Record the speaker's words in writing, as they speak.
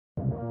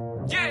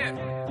Yeah.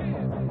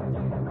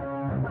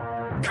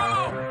 Come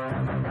on.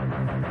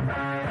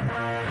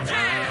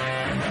 Yeah.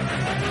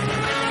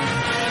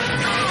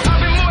 I've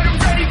been more than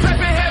ready,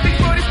 prepping heavy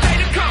for this day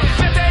to come.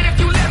 Bet that if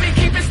you let me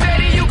keep it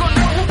steady, you gon'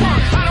 know who won.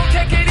 I don't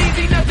take it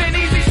easy, nothing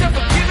easy, except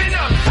for giving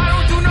up. I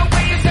don't do no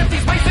way except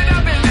these weights that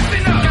I've been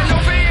lifting up. Got no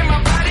fear in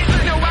my body,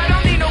 no, I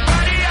don't need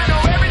nobody. I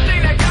know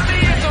everything that got me,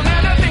 and so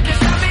now nothing can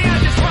stop me.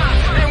 I just rhyme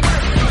and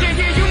work. Yeah,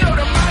 yeah, you know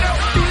the motto.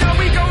 You know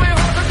we going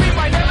hard, cause we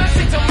might never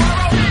see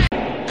tomorrow.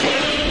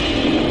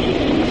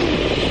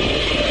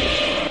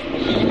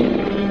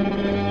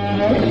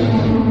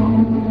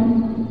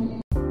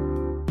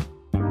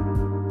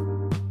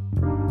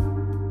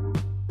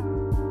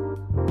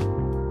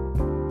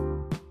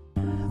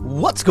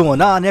 What's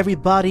going on,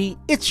 everybody?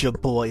 It's your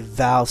boy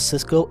Val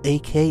Cisco,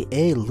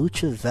 aka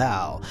Lucha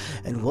Val,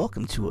 and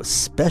welcome to a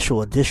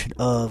special edition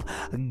of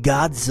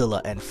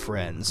Godzilla and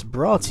Friends,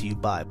 brought to you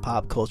by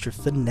Pop Culture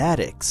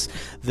Fanatics.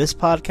 This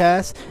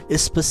podcast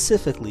is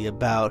specifically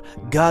about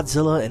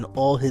Godzilla and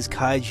all his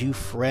kaiju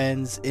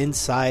friends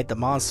inside the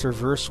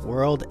MonsterVerse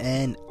world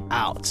and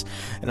out.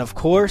 And of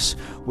course,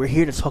 we're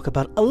here to talk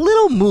about a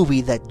little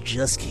movie that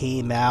just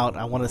came out,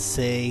 I want to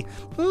say,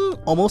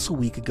 almost a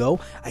week ago.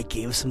 I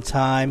gave it some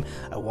time.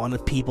 I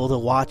wanted people to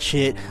watch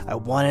it. I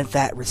wanted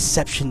that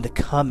reception to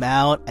come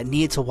out. I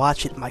needed to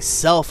watch it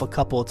myself a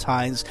couple of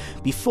times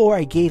before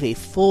I gave a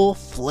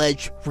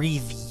full-fledged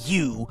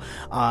review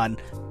on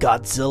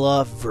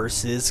Godzilla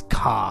vs.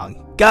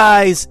 Kong.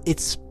 Guys,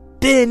 it's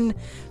been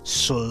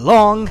so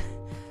long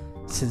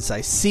since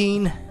I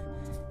seen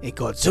a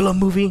Godzilla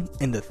movie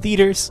in the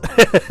theaters.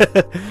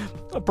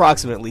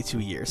 Approximately 2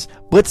 years.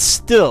 But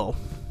still,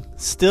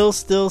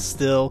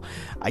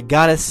 I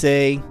gotta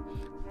say,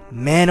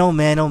 man, oh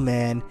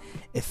man,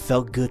 it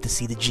felt good to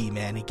see the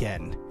G-Man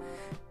again.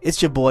 It's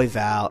your boy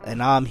Val,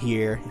 and I'm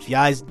here. If you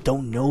guys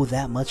don't know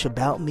that much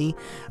about me,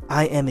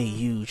 I am a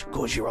huge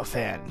Gojira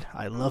fan.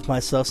 I love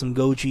myself some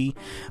Goji.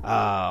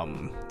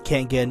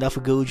 Can't get enough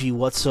of Goji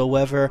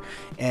whatsoever.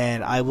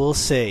 And I will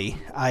say,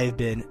 I've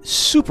been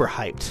super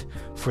hyped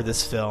for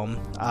this film.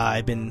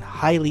 I've been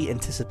highly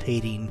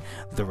anticipating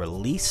the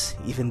release,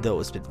 even though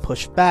it's been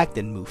pushed back,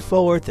 then moved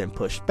forward, then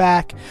pushed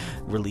back.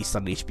 Released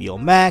on HBO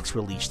Max,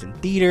 released in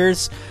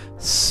theaters.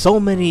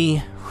 So many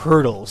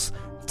hurdles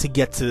to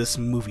get to this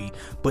movie,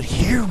 but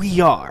here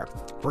we are.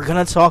 We're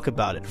gonna talk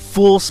about it.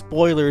 Full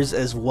spoilers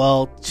as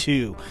well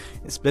too.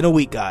 It's been a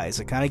week, guys.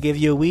 I kind of gave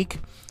you a week,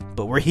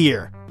 but we're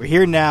here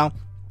now.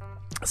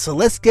 So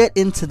let's get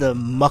into the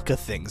muck of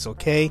things,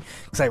 okay?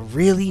 Because I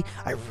really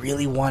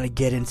want to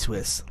get into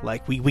this.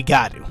 Like we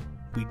got to.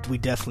 We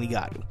definitely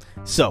got to.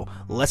 So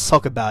let's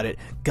talk about it.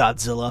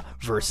 Godzilla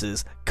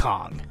versus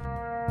Kong.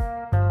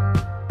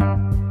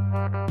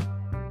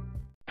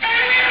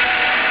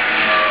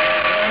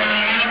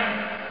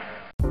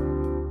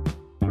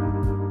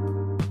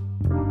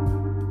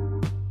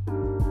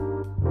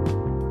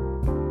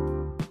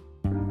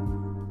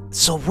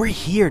 So we're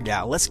here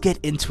now. Let's get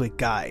into it,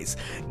 guys.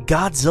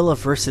 Godzilla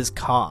vs.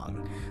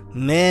 Kong.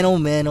 Man, oh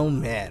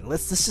man.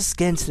 Let's just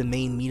get into the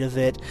main meat of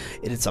it.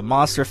 It is a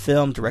monster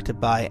film directed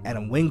by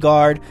Adam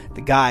Wingard,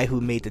 the guy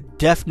who made the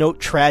Death Note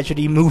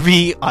tragedy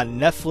movie on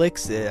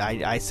Netflix.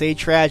 I say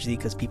tragedy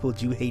because people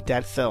do hate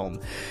that film.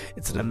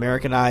 It's an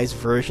Americanized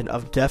version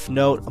of Death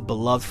Note, a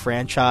beloved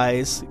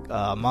franchise,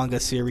 manga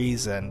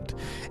series, and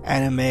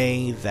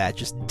anime that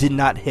just did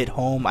not hit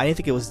home. I didn't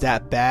think it was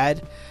that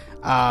bad,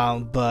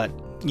 but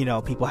you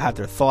know, people have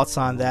their thoughts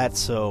on that.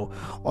 So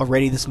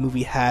already this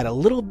movie had a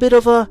little bit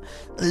of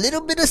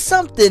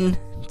something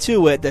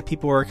to it that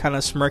people were kind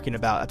of smirking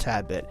about a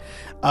tad bit.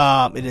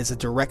 It is a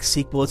direct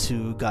sequel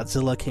to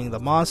Godzilla King of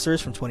the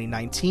Monsters from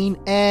 2019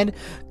 and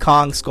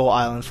Kong Skull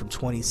Island from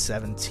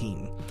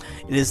 2017.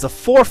 It is the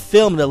fourth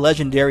film in the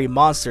legendary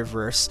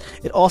MonsterVerse.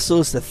 It also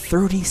is the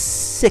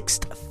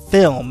 36th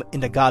film in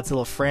the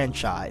Godzilla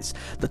franchise,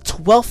 the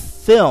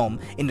 12th film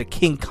in the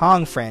King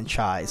Kong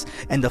franchise,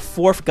 and the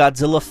 4th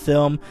Godzilla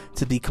film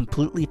to be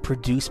completely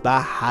produced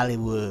by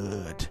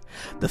Hollywood.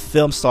 The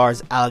film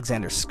stars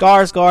Alexander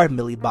Skarsgård,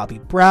 Millie Bobby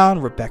Brown,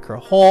 Rebecca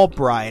Hall,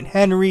 Brian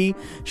Henry,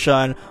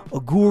 Sean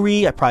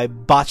Oguri, I probably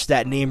botched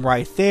that name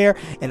right there,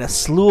 and a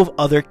slew of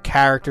other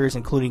characters,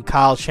 including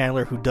Kyle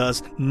Chandler, who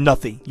does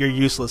nothing. You're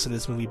useless in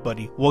this movie,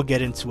 buddy. We'll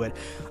get into it.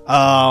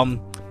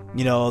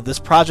 You know, this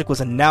project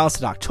was announced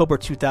in October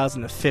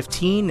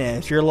 2015, and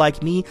if you're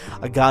like me,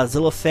 a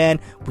Godzilla fan,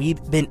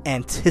 we've been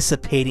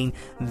anticipating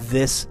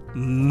this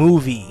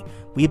movie.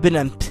 We've been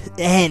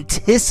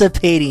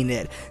anticipating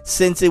it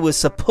since it was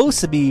supposed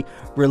to be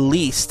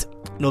released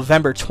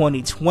November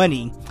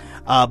 2020,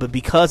 but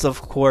because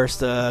of course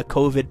the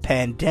COVID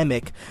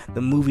pandemic,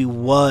 the movie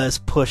was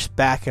pushed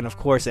back, and of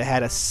course it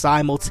had a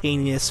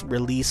simultaneous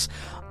release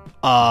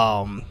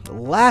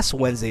last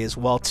Wednesday as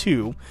well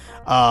too,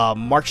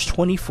 March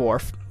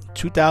 24th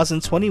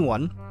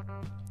 2021,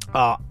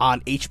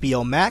 on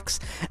HBO Max,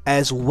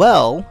 as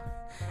well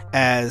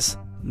as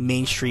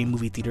mainstream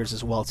movie theaters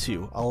as well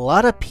too. A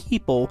lot of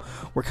people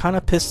were kind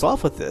of pissed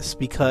off with this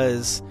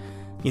because,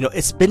 you know,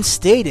 it's been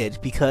stated,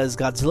 because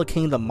Godzilla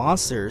King of the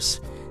Monsters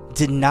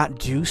did not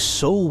do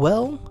so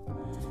well.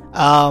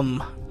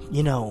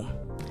 You know,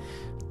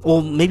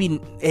 well, maybe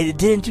it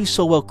didn't do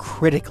so well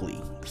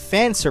critically.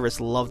 Fan service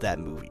loved that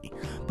movie,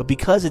 but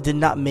because it did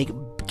not make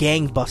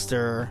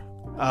gangbuster,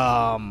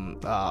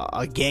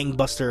 I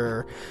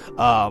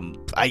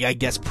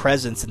guess,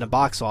 presence in the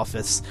box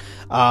office,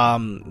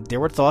 there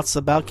were thoughts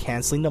about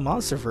canceling the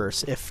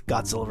MonsterVerse if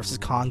Godzilla vs.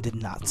 Kong did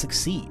not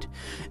succeed.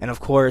 And of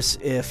course,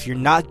 if you're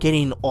not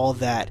getting all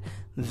that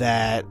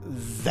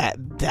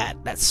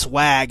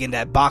swag and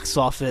that box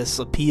office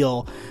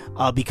appeal,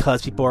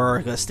 because people are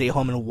going to stay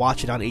home and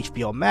watch it on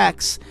HBO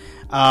Max,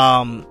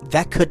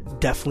 that could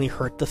definitely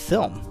hurt the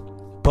film.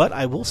 But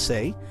I will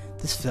say,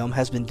 this film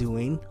has been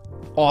doing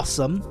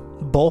awesome,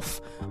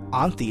 both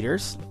in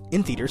theaters,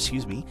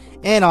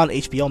 and on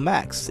HBO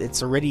Max.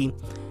 It's already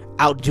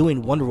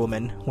outdoing Wonder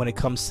Woman when it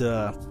comes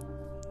to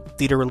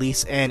theater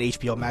release and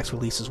HBO Max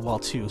release as well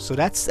too. So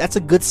that's a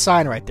good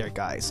sign right there,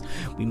 guys.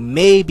 We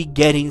may be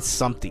getting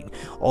something.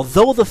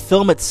 Although the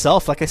film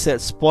itself, like I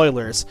said,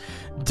 spoilers,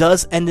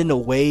 does end in a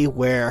way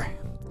where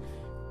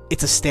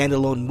it's a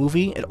standalone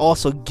movie, it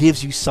also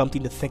gives you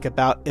something to think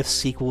about if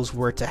sequels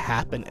were to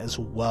happen as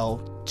well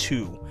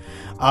too.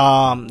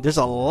 There's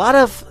a lot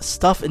of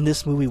stuff in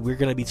this movie we're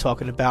going to be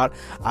talking about.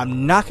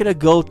 I'm not going to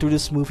go through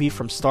this movie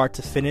from start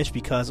to finish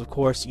because, of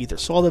course, you either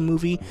saw the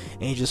movie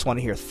and you just want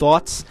to hear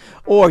thoughts,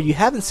 or you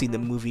haven't seen the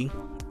movie,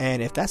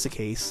 and if that's the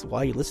case,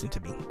 why are you listening to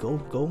me? Go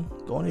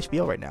on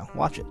HBO right now.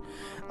 Watch it.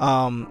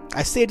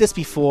 I said this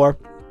before,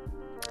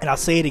 and I'll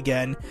say it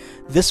again.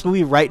 This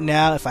movie right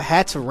now, if I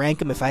had to rank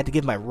them, if I had to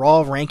give my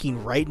raw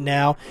ranking right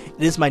now,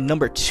 it is my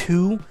number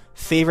 2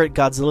 favorite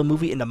Godzilla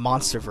movie in the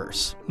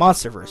MonsterVerse.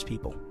 MonsterVerse,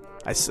 people.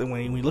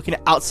 When you're looking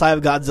at outside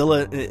of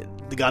Godzilla,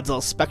 the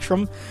Godzilla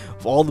spectrum,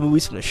 of all the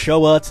movies from the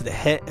Showa to the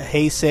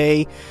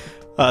Heisei,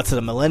 to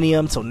the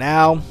Millennium till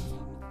now,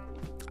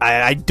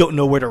 I don't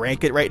know where to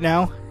rank it right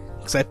now.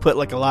 Because I put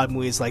like a lot of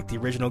movies like the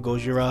original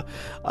Gojira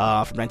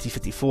from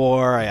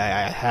 1954.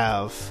 I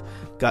have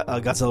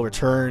Godzilla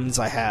Returns.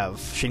 I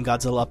have Shin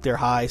Godzilla up there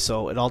high.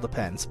 So it all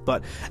depends.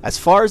 But as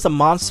far as the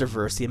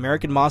MonsterVerse, the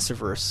American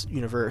MonsterVerse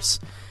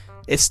universe,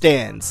 it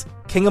stands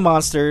King of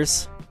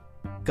Monsters,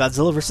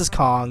 Godzilla vs.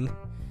 Kong,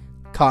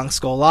 Kong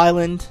Skull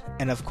Island,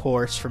 and of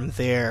course from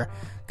there,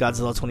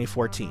 Godzilla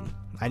 2014.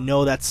 I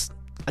know that's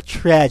a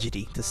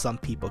tragedy to some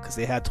people because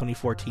they had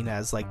 2014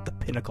 as like the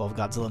pinnacle of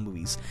Godzilla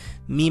movies.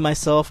 Me,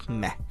 myself,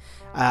 meh.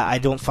 I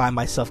don't find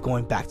myself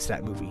going back to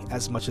that movie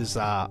as much as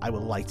I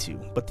would like to.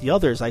 But the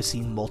others I've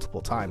seen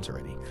multiple times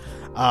already.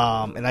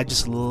 And I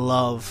just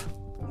love,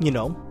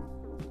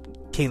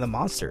 King of the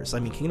Monsters. I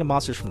mean, King of the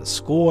Monsters, from the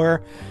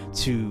score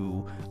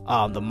to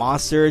the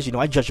monsters.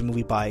 I judge a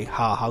movie by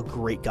how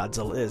great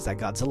Godzilla is, that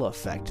Godzilla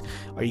effect.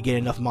 Are you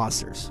getting enough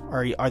monsters?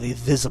 Are they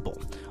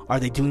visible? Are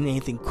they doing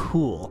anything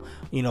cool?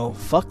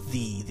 Fuck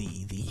the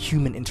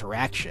human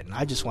interaction.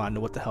 I just want to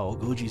know what the hell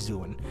Goji's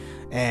doing.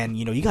 And,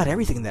 you got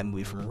everything in that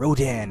movie, from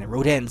Rodan, and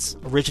Rodan's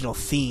original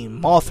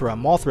theme,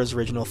 Mothra's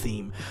original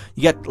theme.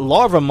 You get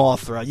Larva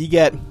Mothra, you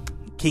get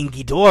King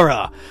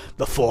Ghidorah,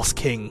 the False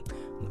King.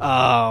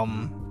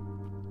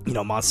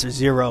 Monster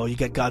Zero, you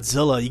get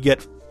Godzilla, you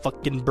get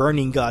fucking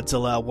burning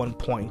Godzilla at one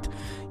point,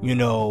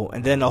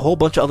 and then a whole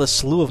bunch of other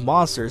slew of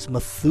monsters,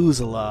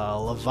 Methuselah,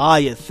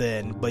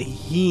 Leviathan,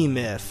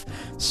 Behemoth,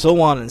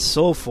 so on and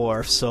so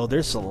forth. So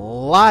there's a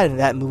lot in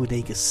that movie that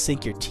you can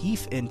sink your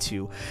teeth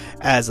into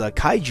as a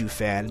kaiju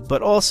fan,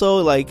 but also,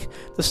 like,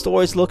 the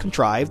story's a little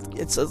contrived,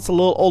 it's a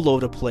little all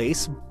over the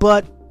place,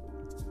 but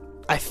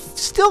I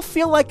still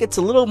feel like it's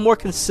a little more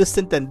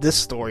consistent than this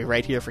story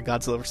right here for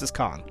Godzilla vs.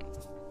 Kong.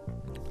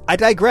 I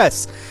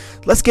digress.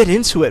 Let's get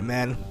into it,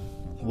 man.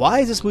 Why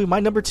is this movie my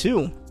number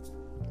 2?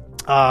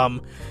 Well,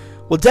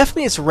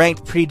 definitely it's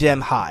ranked pretty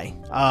damn high.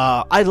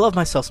 I love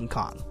myself some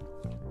Kong.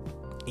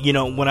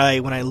 When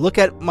I look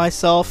at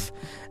myself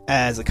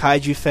as a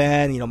kaiju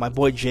fan, my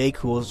boy Jake,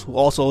 who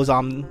also is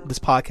on this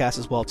podcast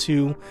as well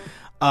too.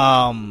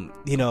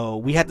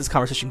 We had this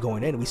conversation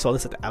going in. We saw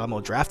this at the Alamo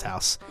Draft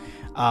House.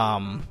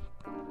 And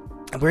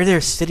we're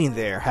there sitting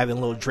there having a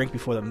little drink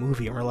before the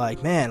movie, and we're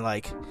like, man,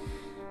 like,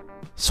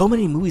 so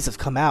many movies have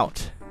come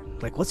out.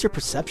 Like, what's your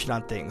perception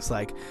on things?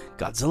 Like,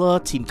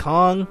 Godzilla, Team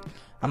Kong.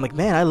 I'm like,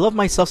 man, I love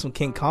myself some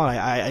King Kong.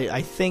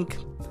 I think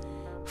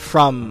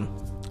from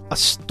a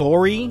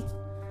story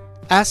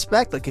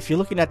aspect, like, if you're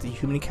looking at the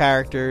human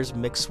characters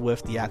mixed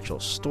with the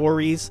actual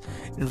stories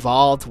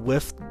involved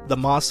with the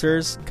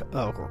monsters,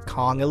 or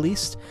Kong at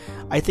least,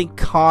 I think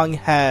Kong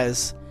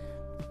has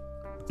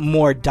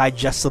more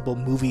digestible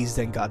movies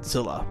than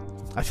Godzilla.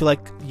 I feel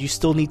like you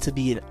still need to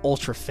be an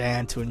ultra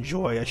fan to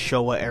enjoy a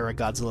Showa era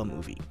Godzilla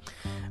movie.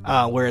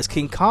 Whereas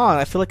King Kong,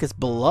 I feel like it's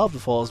beloved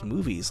with all his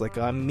movies. Like,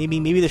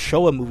 maybe the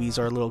Showa movies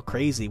are a little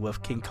crazy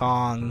with King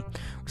Kong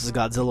versus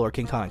Godzilla or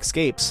King Kong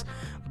Escapes.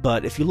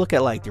 But if you look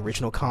at, like, the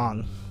original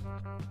Kong,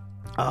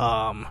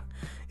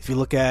 if you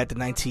look at the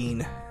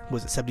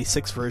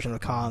 1976 version of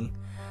Kong,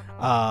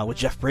 with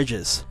Jeff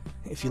Bridges,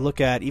 if you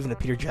look at even the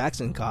Peter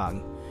Jackson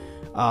Kong,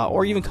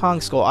 or even Kong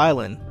Skull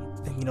Island,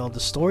 the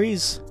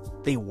stories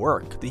they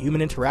work. The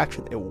human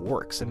interaction, it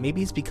works. And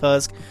maybe it's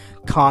because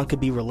Kong could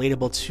be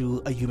relatable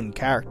to a human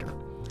character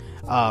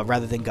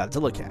rather than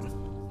Godzilla can.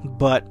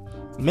 But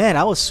man,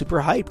 I was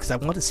super hyped because I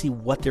wanted to see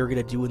what they were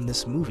gonna do in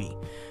this movie.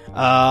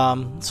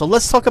 So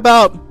let's talk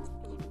about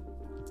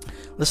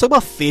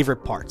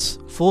favorite parts.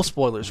 Full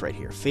spoilers right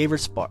here.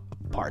 Favorite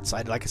parts.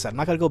 Like I said, I'm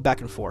not gonna go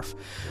back and forth.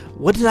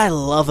 What did I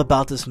love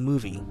about this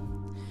movie?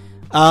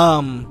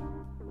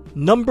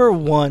 Number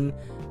one,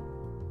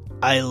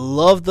 I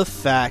love the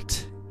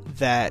fact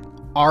that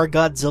our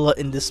Godzilla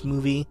in this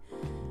movie,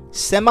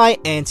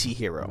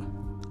 semi-anti-hero.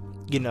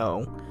 You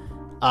know,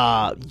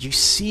 you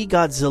see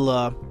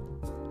Godzilla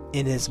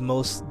in his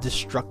most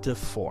destructive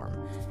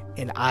form,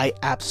 and I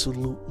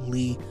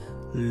absolutely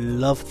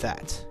love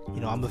that.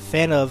 You know, I'm a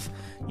fan of,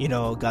 you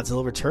know,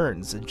 Godzilla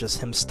Returns and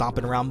just him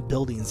stomping around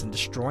buildings and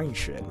destroying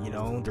shit. You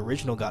know, the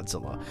original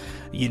Godzilla.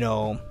 You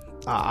know,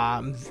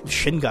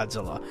 Shin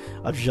Godzilla,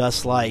 of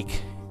just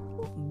like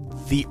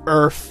the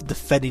Earth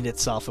defending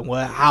itself. And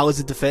how is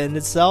it defending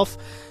itself?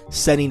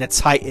 Sending a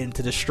Titan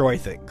to destroy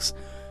things.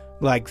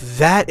 Like,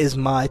 that is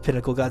my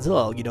pinnacle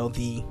Godzilla. You know,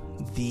 the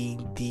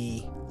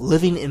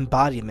living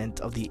embodiment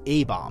of the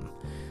A-bomb.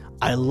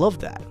 I love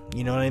that.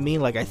 You know what I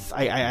mean? Like,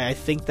 I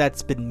think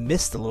that's been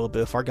missed a little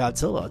bit with our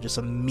Godzilla. Just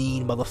a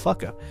mean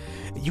motherfucker.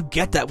 You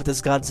get that with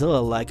this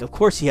Godzilla. Like, of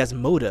course he has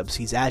motives.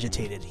 He's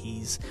agitated.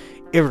 He's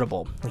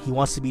irritable. Like, he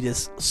wants to be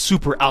this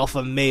super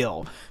alpha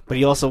male, but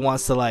he also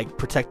wants to, like,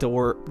 protect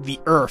the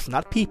Earth,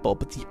 not people,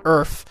 but the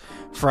Earth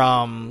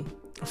from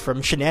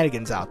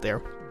shenanigans out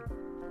there.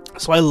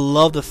 So I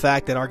love the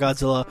fact that our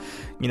Godzilla,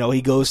 you know,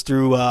 he goes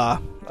through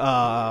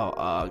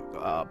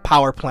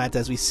power plant,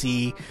 as we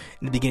see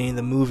in the beginning of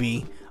the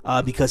movie,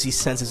 because he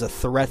senses a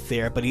threat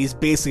there. But he's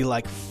basically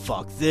like,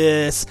 fuck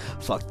this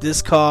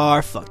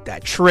car, fuck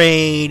that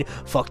train,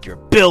 fuck your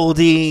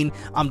building,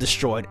 I'm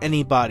destroying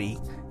anybody.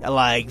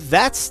 Like,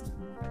 that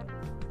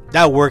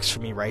works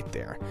for me right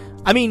there.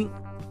 I mean,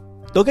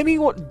 don't get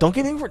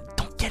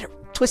it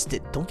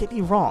twisted. Don't get me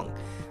wrong.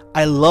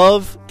 I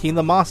love King of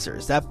the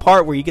Monsters. That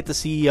part where you get to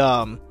see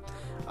the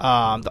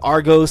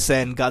Argos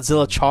and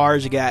Godzilla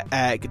charge at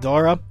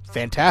Ghidorah,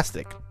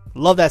 fantastic.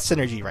 Love that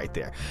synergy right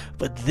there.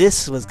 But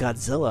this was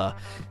Godzilla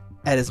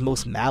at his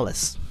most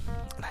malice.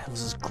 And it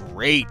was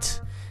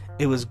great.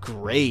 It was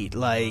great.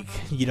 Like,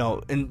 you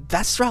know, and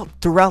that's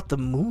throughout the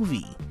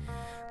movie.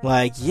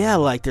 Like, yeah,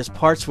 like there's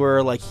parts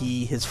where like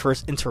his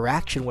first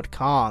interaction with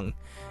Kong,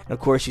 and of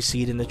course you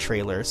see it in the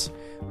trailers,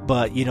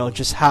 but you know,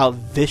 just how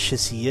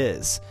vicious he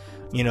is.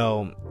 You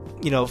know,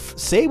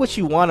 say what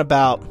you want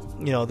about,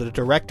 you know, the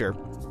director,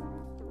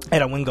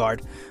 Adam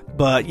Wingard,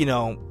 but you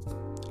know,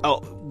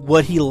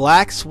 what he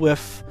lacks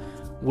with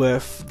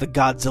the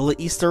Godzilla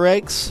Easter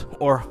eggs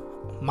or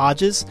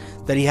homages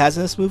that he has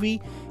in this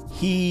movie,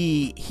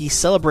 he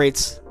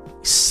celebrates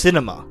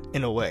cinema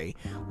in a way.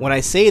 When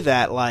I say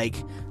that, like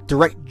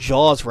direct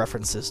Jaws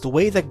references, the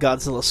way that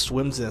Godzilla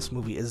swims in this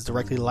movie is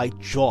directly like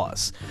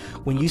Jaws.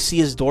 When you see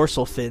his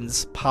dorsal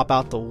fins pop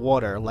out the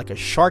water like a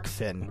shark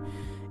fin,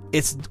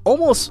 it's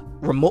almost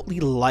remotely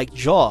like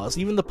Jaws.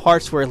 Even the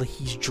parts where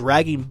he's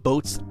dragging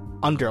boats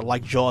under,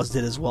 like Jaws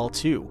did as well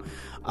too.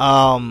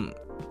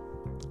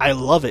 I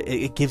love it.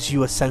 It gives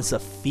you a sense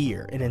of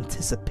fear and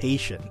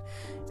anticipation,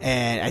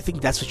 and I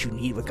think that's what you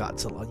need with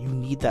Godzilla. You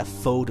need that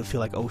foe to feel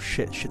like, oh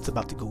shit's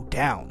about to go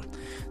down.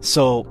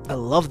 So I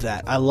love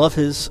that. I love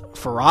his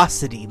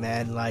ferocity,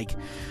 man. Like,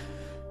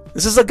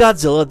 this is a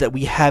Godzilla that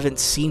we haven't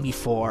seen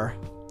before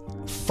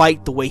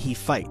fight the way he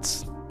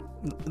fights.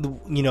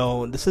 You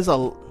know, this is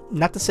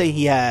not to say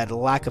he had a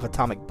lack of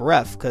atomic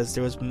breath, because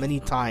there was many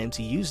times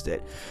he used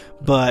it,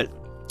 but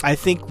I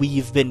think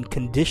we've been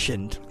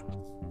conditioned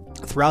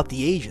throughout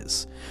the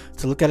ages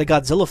to look at a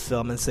Godzilla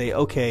film and say,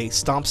 okay,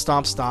 stomp,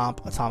 stomp,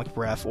 stomp, atomic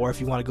breath, or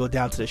if you want to go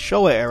down to the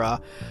Showa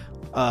era,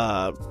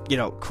 you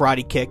know,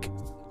 karate kick,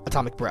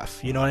 atomic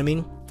breath. You know what I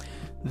mean?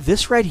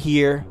 This right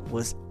here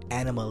was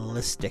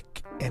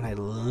animalistic, and I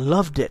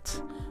loved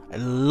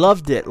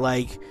it.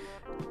 Like,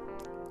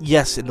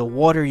 yes, in the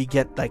water you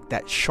get like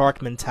that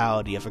shark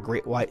mentality of a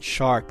great white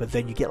shark, but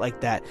then you get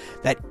like that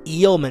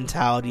eel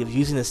mentality of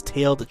using his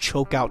tail to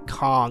choke out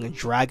Kong and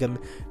drag him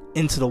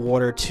into the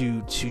water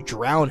to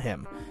drown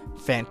him.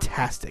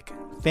 Fantastic.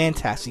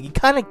 You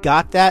kind of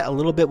got that a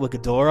little bit with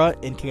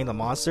Ghidorah in King of the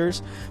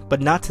Monsters,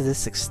 but not to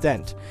this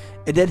extent.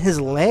 And then his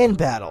land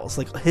battles,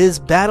 like his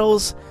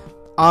battles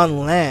on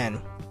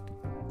land,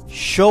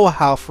 show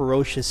how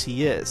ferocious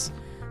he is.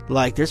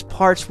 Like, there's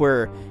parts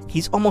where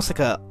he's almost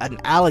like an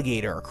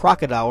alligator, a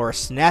crocodile, or a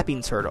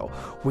snapping turtle,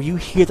 where you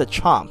hear the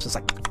chomps. It's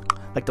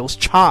like those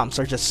chomps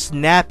are just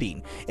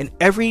snapping. And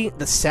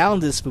the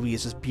sound of this movie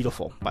is just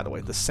beautiful, by the way.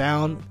 The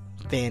sound,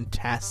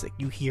 fantastic.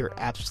 You hear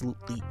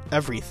absolutely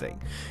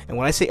everything. And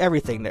when I say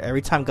everything,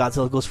 every time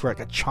Godzilla goes for like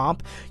a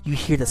chomp, you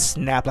hear the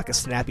snap like a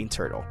snapping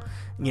turtle.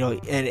 You know,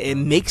 and it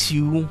makes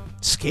you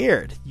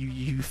scared.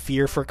 You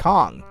fear for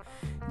Kong.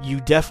 You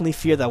definitely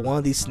fear that one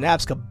of these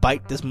snaps could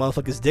bite this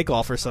motherfucker's dick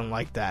off or something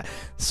like that.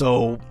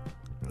 So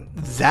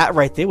that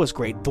right there was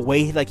great. The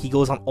way like he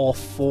goes on all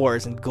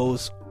fours and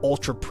goes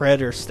ultra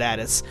predator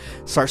status,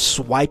 starts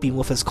swiping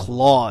with his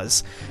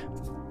claws.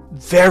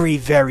 Very,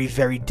 very,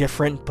 very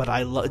different, but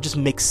it just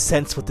makes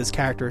sense with this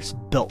character's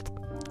build.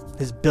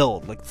 His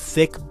build, like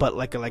thick, but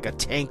like a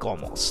tank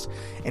almost,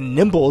 and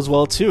nimble as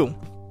well too.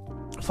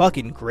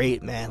 Fucking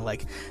great, man.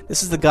 Like,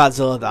 this is the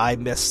Godzilla that I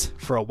missed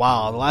for a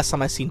while. The last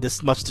time I seen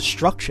this much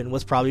destruction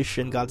was probably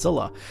Shin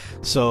Godzilla,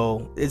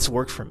 so it's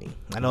worked for me.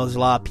 I know there's a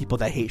lot of people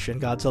that hate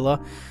Shin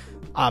Godzilla.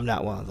 I'm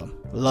not one of them.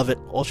 Love it.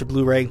 Ultra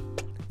Blu-ray,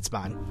 it's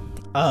mine.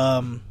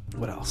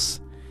 What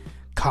else?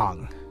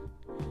 Kong.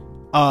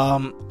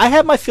 I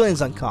have my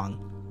feelings on Kong,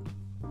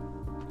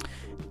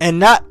 and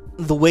not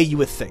the way you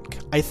would think.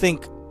 I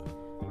think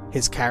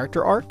his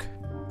character arc,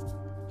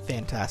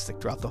 fantastic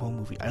throughout the whole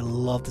movie. I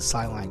love the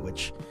sign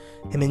language.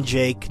 Him and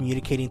Jay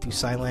communicating through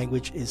sign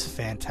language is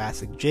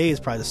fantastic. Jay is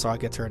probably the star, I'll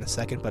get to her in a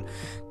second, but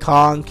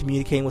Kong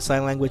communicating with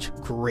sign language,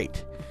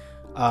 great.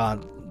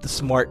 The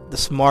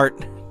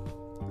smart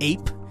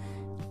ape,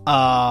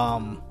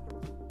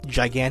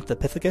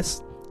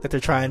 Gigantopithecus that they're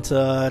trying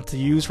to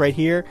use right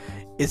here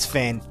is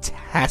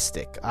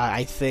fantastic.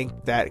 I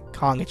think that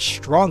Kong is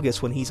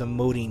strongest when he's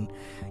emoting,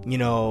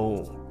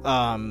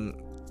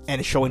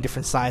 and showing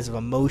different signs of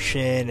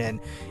emotion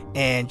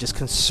and just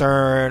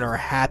concern or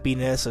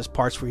happiness. There's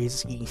parts where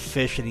he's eating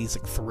fish and he's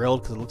like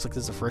thrilled because it looks like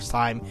this is the first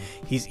time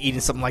he's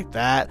eating something like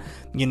that.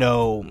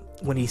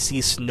 When he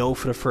sees snow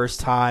for the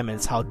first time and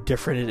it's how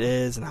different it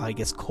is and how he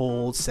gets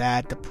cold,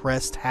 sad,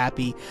 depressed,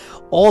 happy.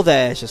 All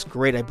that is just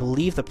great. I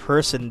believe the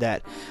person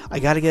that, I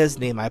gotta get his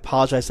name, I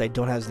apologize I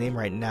don't have his name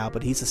right now,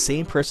 but he's the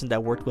same person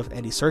that worked with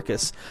Andy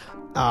Serkis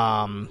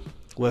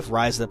with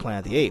Rise of the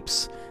Planet of the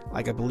Apes.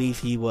 Like, I believe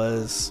he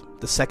was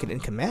the second in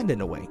command in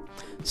a way.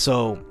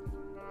 So,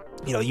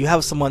 you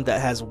have someone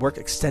that has worked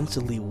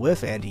extensively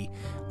with Andy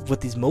with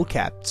these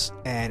mocaps,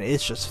 and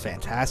it's just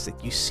fantastic.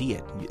 You see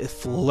it. It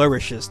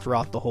flourishes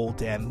throughout the whole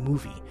damn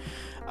movie.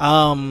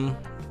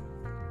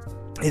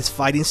 His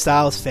fighting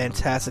style is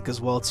fantastic as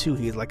well too.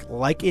 He's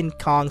like in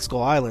Kong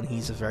Skull Island,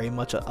 he's very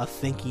much a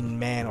thinking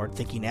man or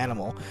thinking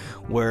animal,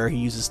 where he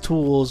uses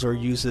tools or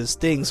uses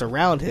things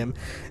around him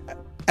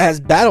as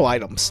battle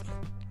items.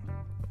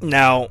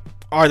 Now,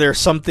 are there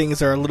some things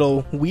that are a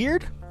little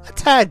weird? A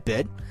tad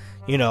bit.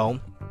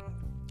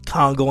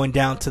 Kong going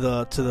down to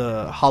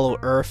the Hollow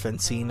Earth and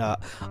seeing a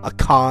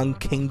Kong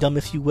kingdom,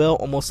 if you will,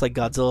 almost like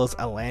Godzilla's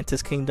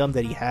Atlantis kingdom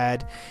that he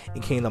had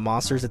in King of the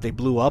Monsters that they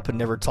blew up and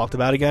never talked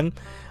about again.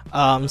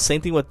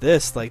 Same thing with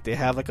this. Like, they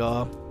have like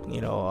a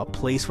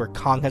place where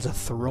Kong has a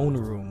throne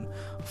room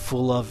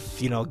full of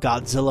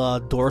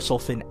Godzilla dorsal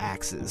fin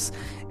axes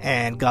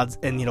and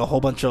a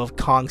whole bunch of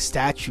Kong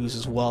statues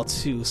as well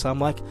too. So I'm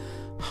like,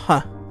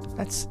 huh.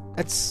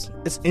 It's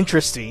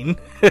interesting.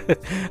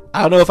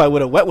 I don't know if I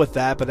would have went with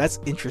that, but that's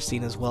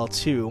interesting as well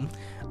too.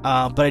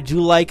 But I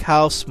do like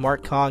how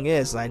smart Kong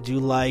is, and I do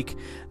like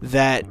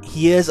that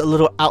he is a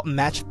little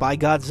outmatched by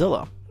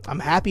Godzilla. I'm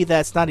happy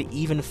that it's not an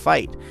even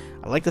fight.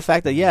 I like the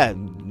fact that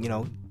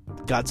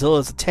Godzilla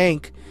is a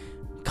tank.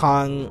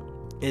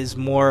 Kong is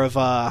more of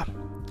a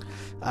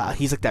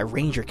he's like that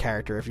ranger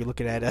character if you're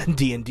looking at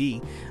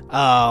D&D.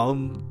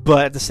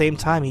 But at the same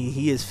time,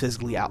 he is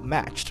physically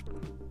outmatched.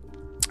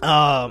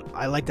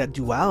 I like that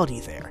duality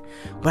there.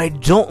 What I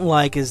don't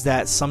like is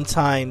that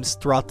sometimes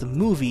throughout the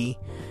movie,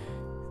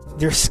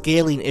 they're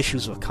scaling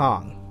issues with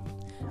Kong.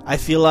 I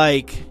feel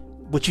like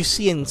what you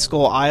see in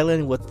Skull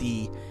Island with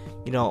the,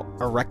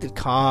 erected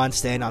Kong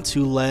standing on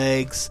two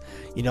legs,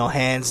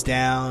 hands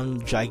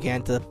down,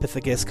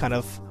 Gigantopithecus kind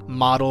of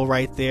model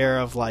right there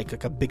of like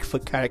a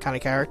Bigfoot kind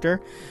of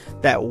character,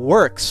 that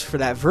works for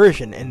that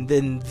version. And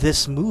then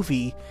this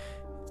movie,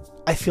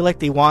 I feel like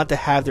they want to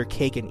have their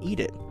cake and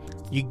eat it.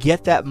 You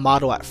get that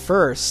model at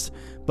first,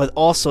 but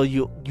also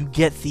you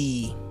get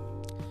the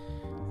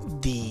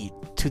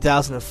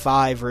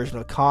 2005 version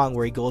of Kong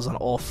where he goes on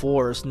all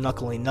fours,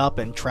 knuckling up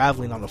and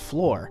traveling on the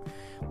floor,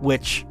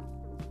 which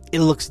it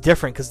looks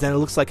different because then it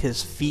looks like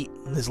his feet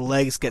and his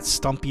legs get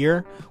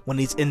stumpier when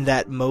he's in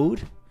that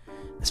mode,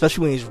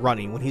 especially when he's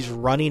running. When he's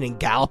running and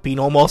galloping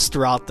almost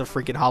throughout the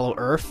freaking Hollow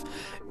Earth,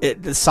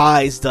 the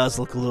size does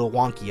look a little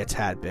wonky a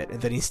tad bit,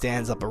 and then he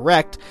stands up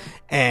erect,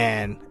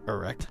 and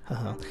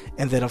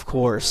then of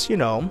course,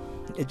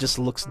 it just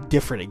looks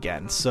different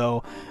again.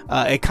 So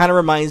it kind of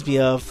reminds me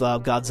of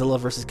Godzilla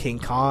versus King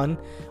Kong,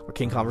 or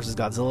King Kong versus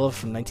Godzilla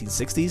from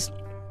 1960s,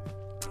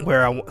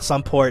 where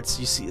some parts,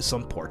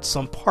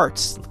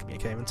 look at me, I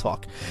can't even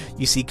talk,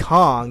 you see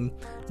Kong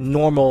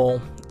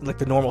normal, like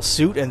the normal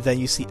suit, and then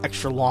you see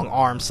extra long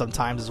arms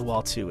sometimes as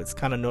well too. It's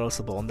kind of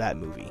noticeable in that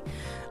movie.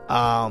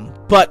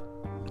 But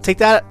take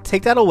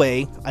that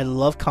away, I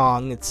love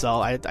Kong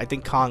itself. I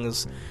think Kong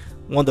is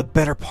one of the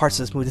better parts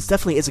of this movie. This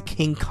definitely is a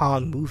King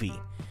Kong movie.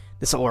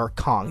 Or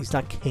Kong, he's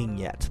not king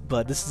yet,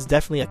 but this is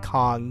definitely a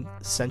Kong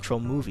central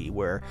movie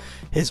where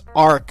his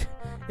arc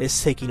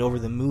is taking over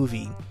the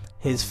movie.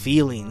 his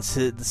feelings,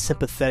 the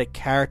sympathetic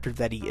character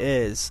that he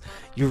is.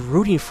 You're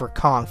rooting for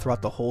Kong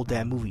throughout the whole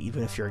damn movie,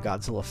 even if you're a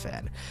Godzilla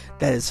fan.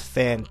 That is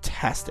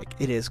fantastic.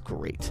 It is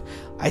great.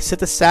 I said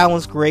the sound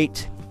was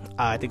great.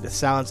 I think the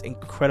sound's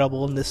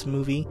incredible in this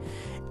movie.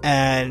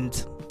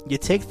 And you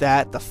take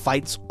that, the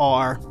fights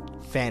are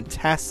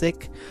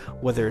fantastic.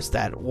 Whether it's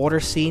that water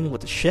scene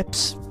with the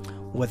ships,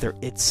 whether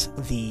it's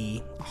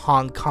the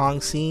Hong Kong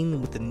scene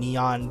with the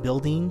neon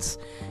buildings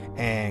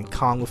and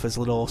Kong with his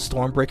little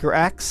Stormbreaker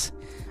axe,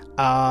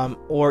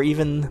 or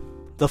even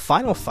the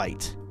final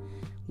fight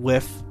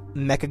with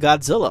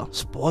Mechagodzilla.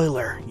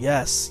 Spoiler,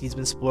 yes, he's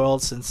been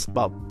spoiled since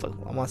about,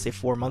 I want to say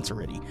 4 months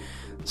already.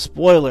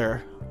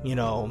 Spoiler,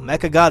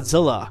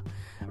 Mechagodzilla.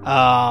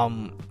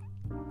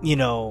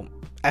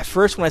 At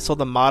first when I saw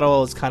the model, I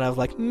was kind of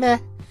like, meh.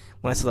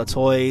 When I saw the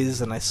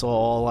toys and I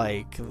saw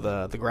like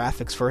the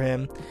graphics for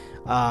him,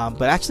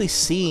 but actually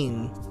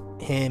seeing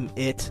him,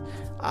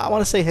 I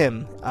want to say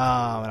him, and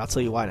I'll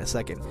tell you why in a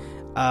second,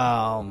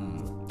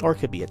 or it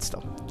could be it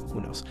still, who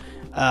knows.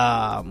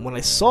 When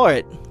I saw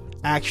it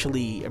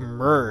actually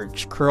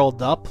emerge,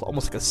 curled up,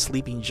 almost like a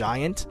sleeping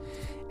giant,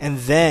 and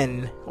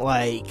then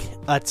like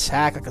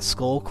attack like a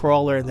skull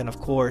crawler, and then of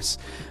course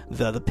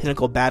the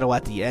pinnacle battle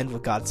at the end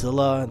with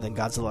Godzilla, and then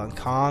Godzilla and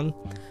Kong,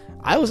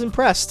 I was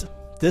impressed.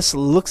 This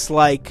looks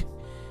like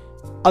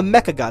a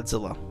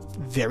Mechagodzilla.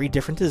 Very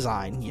different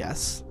design,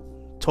 yes.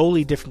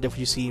 Totally different than what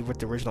you see with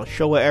the original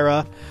Showa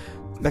era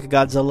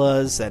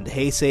Mechagodzillas and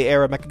Heisei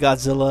era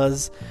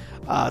Mechagodzillas.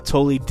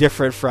 Totally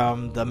different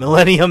from the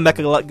Millennium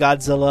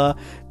Mechagodzilla.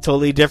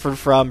 Totally different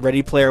from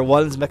Ready Player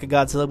One's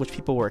Mechagodzilla, which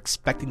people were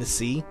expecting to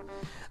see.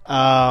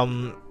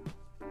 But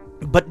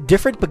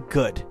different but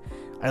good.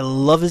 I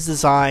love his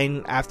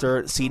design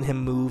after seeing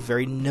him move.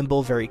 Very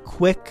nimble, very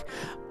quick.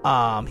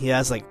 He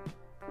has like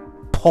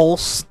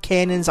pulse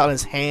cannons on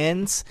his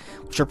hands,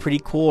 which are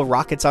pretty cool.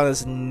 Rockets on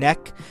his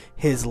neck.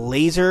 His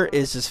laser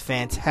is just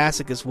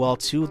fantastic as well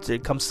too.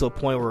 It comes to a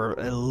point where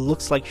it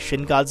looks like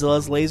Shin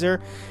Godzilla's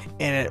laser,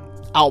 and it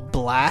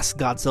outblasts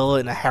Godzilla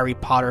in a Harry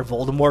Potter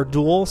Voldemort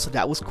duel. So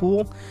that was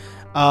cool.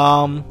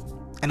 And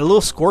a little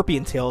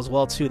scorpion tail as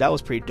well too. That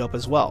was pretty dope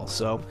as well.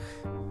 So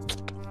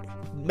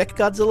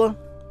Mechagodzilla,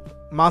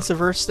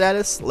 Monsterverse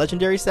status,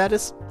 legendary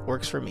status,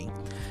 works for me.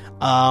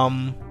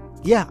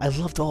 Yeah, I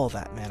loved all of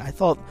that, man. I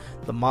thought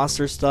the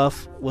monster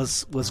stuff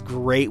was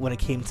great when it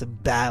came to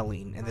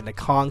battling, and then the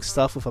Kong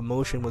stuff with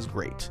emotion was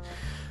great.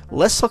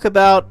 Let's talk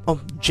about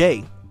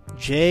Jay.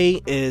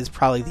 Jay is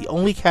probably the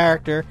only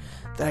character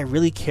that I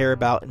really care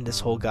about in this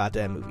whole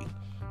goddamn movie.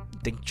 I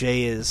think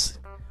Jay is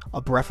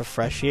a breath of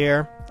fresh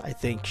air. I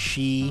think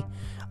she,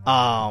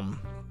 Kaylee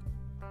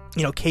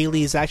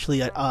is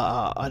actually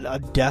a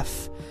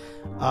deaf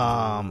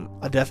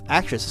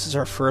actress. This is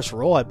her first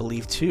role, I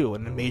believe, too,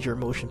 in a major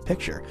motion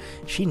picture.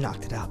 She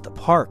knocked it out the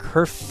park.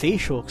 Her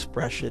facial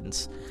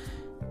expressions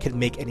can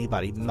make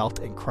anybody melt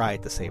and cry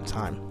at the same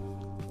time.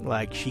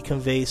 Like, she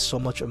conveys so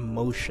much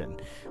emotion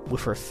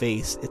with her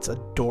face. It's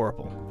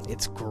adorable.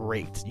 It's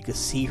great. You can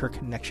see her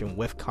connection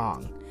with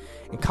Kong.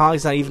 And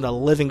Kong's not even a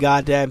living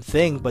goddamn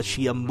thing, but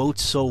she emotes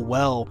so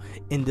well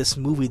in this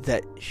movie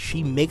that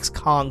she makes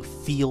Kong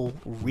feel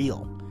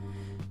real.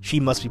 She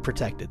must be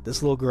protected.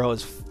 This little girl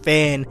is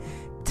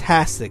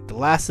fantastic. The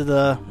last of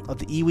the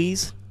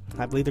Iwis,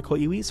 I believe they're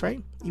called Iwis,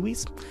 right?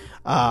 Iwis.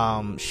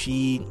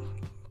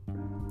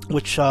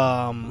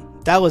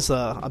 That was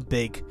a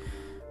big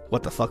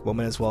what the fuck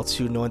moment as well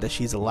too, knowing that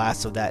she's the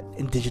last of that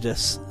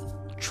indigenous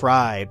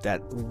tribe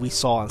that we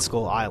saw on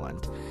Skull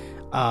Island.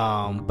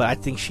 But I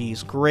think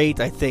she's great.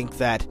 I think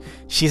that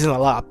she's in a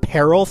lot of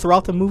peril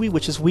throughout the movie,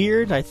 which is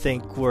weird. I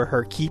think where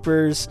her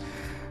keepers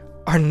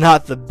are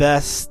not the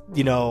best,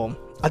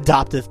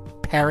 adoptive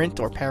parent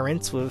or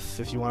parents, with,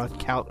 if you want to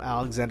count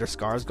Alexander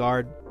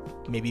Skarsgård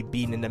maybe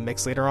being in the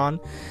mix later on.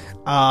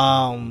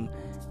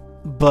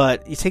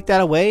 But you take that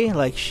away,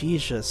 like,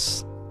 she's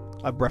just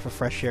a breath of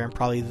fresh air and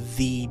probably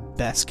the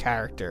best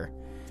character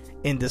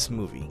in this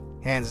movie,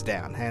 hands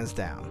down.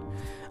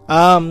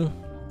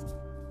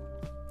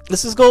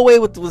 Let's just go away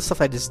with the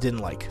stuff I just didn't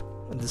like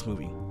in this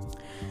movie.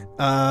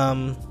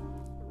 I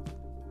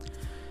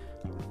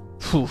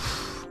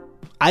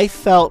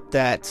felt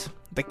that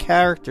the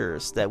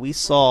characters that we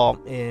saw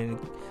in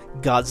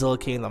Godzilla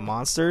King of the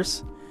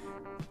Monsters,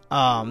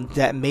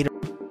 that made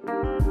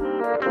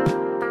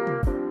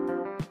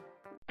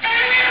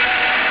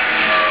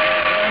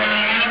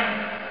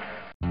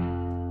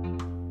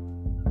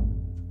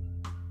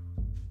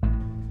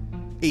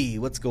Hey,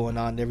 what's going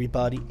on,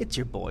 everybody? It's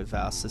your boy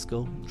Val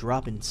Cisco,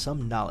 dropping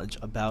some knowledge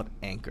about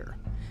Anchor.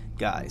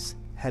 Guys,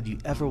 have you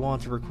ever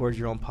wanted to record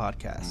your own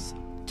podcast?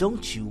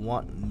 Don't you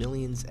want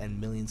millions and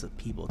millions of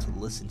people to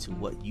listen to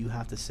what you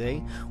have to say?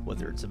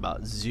 Whether it's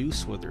about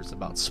Zeus, whether it's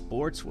about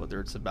sports, whether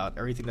it's about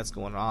everything that's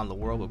going on in the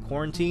world with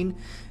quarantine?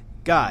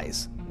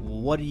 Guys,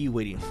 what are you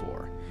waiting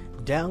for?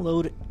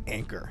 Download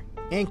Anchor.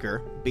 Anchor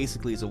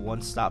basically is a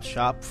one-stop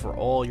shop for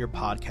all your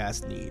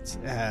podcast needs.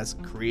 It has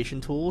creation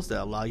tools that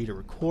allow you to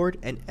record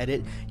and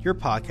edit your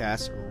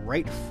podcast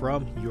right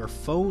from your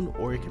phone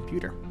or your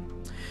computer.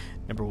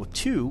 Number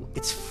 2,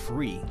 it's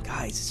free.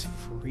 Guys, it's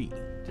free.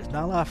 There's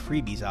not a lot of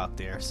freebies out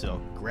there, so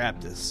grab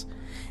this.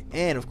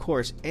 And of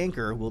course,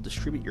 Anchor will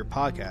distribute your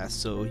podcast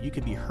so you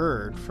can be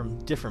heard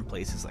from different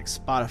places like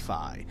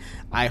Spotify,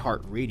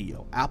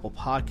 iHeartRadio, Apple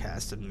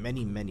Podcasts, and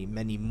many, many,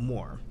 many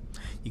more.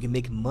 You can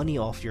make money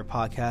off your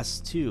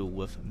podcast too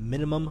with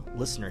minimum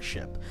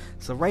listenership.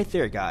 So right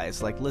there,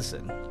 guys, like,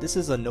 listen, this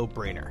is a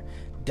no-brainer.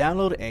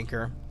 Download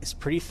Anchor. It's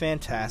pretty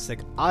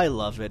fantastic. I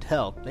love it.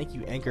 Hell, thank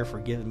you, Anchor,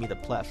 for giving me the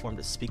platform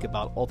to speak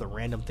about all the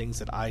random things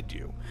that I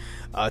do.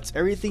 It's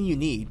everything you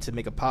need to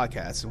make a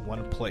podcast in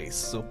one place.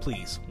 So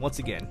please, once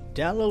again,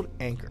 download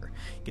Anchor.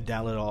 You can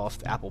download it off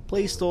the Apple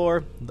Play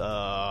Store,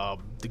 the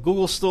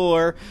Google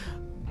Store.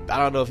 I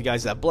don't know if you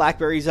guys have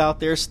Blackberries out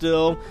there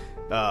still.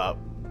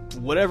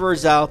 Whatever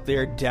is out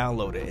there,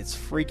 download it. It's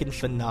freaking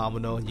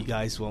phenomenal. You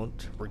guys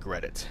won't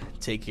regret it.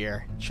 Take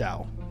care.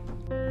 Ciao.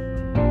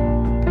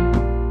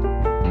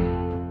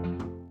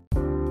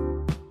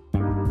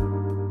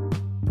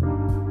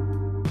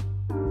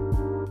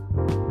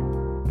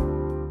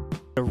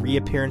 A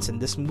reappearance in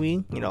this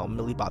movie,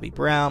 Millie Bobby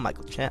Brown,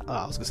 Michael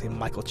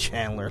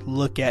Chandler.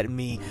 Look at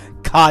me,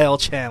 Kyle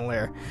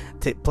Chandler,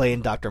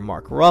 playing Dr.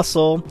 Mark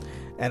Russell,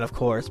 and of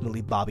course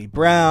Millie Bobby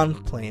Brown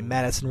playing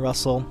Madison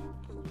Russell.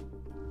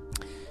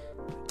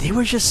 They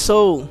were just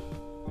so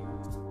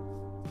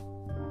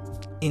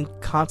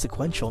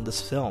inconsequential in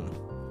this film.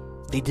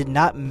 They did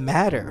not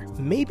matter.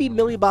 Maybe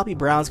Millie Bobby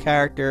Brown's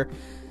character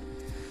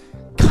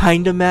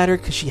kind of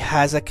mattered because she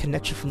has that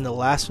connection from the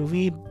last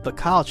movie, but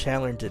Kyle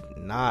Chandler did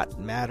not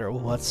matter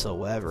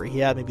whatsoever. He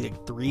had maybe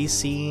like 3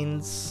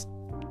 scenes,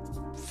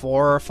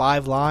 4 or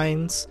 5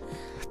 lines.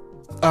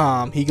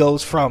 He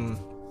goes from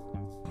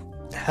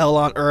hell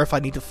on earth, I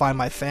need to find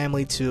my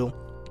family, to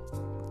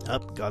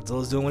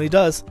Godzilla's doing what he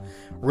does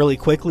really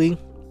quickly.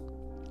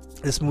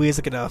 This movie is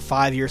like in a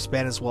 5-year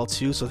span as well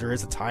too, so there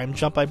is a time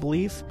jump, I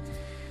believe.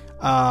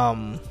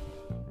 Fucking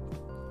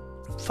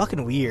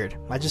weird.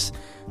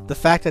 The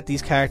fact that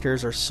these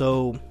characters are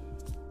so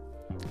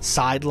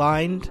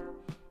sidelined,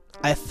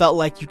 I felt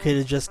like you could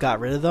have just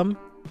got rid of them.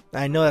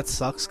 I know that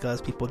sucks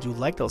because people do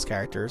like those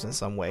characters in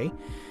some way,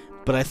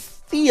 but I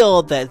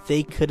feel that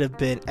they could have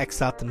been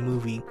X'd out the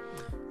movie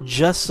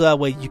just so that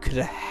way you could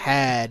have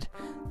had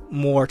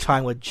more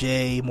time with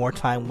Jay, more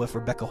time with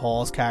Rebecca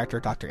Hall's character,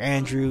 Dr.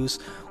 Andrews,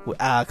 with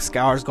Alex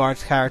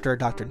Skarsgård's character,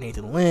 Dr.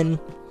 Nathan Lynn,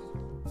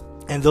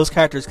 and those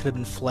characters could have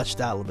been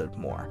fleshed out a little bit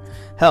more.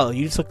 Hell,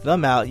 you took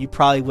them out, you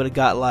probably would have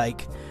got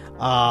like,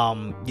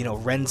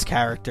 Ren's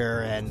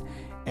character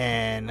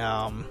and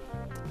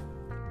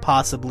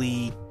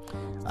possibly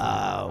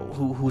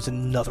who's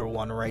another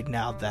one right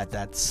now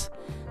that's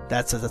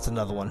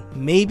another one.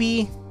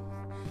 Maybe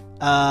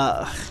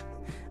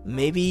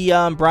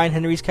Brian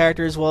Henry's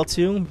character as well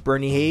too,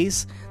 Bernie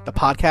Hayes, the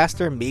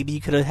podcaster. Maybe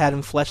you could have had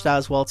him fleshed out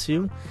as well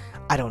too.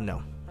 I don't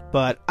know,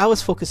 but I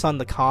was focused on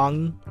the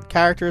Kong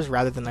characters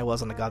rather than I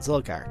was on the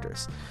Godzilla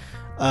characters.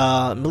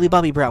 Millie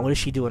Bobby Brown, what is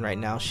she doing right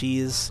now?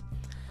 She's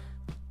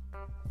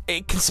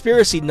a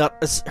conspiracy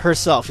nut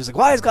herself. She's like,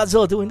 why is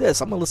Godzilla doing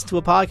this? I'm gonna listen to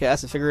a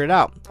podcast and figure it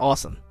out.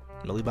 Awesome.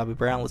 Millie Bobby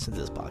Brown, listen to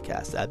this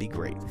podcast. That'd be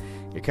great.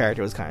 Your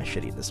character was kind of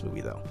shitty in this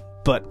movie though.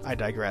 But I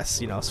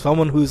digress.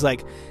 Someone who's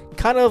like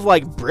kind of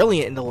like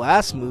brilliant in the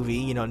last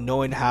movie,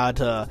 knowing how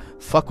to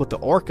fuck with the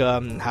orca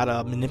and how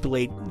to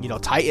manipulate,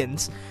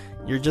 titans.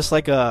 You're just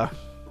like you're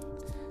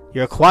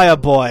a quiet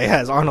boy,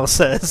 as Arnold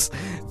says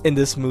in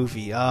this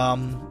movie.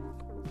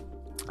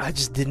 I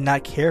just did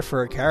not care for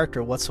her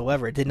character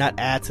whatsoever. It did not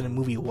add to the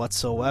movie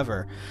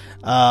whatsoever.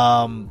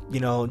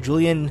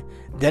 Julian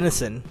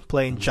Dennison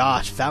playing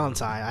Josh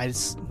Valentine,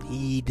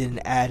 he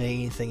didn't add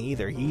anything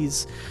either.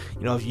 He's,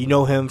 if you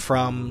know him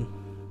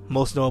from,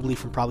 most notably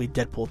from probably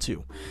Deadpool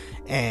 2,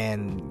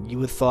 and you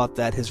would have thought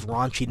that his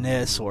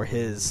raunchiness or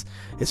his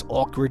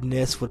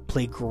awkwardness would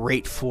play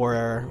great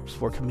for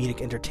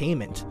comedic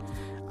entertainment.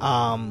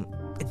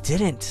 It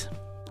didn't.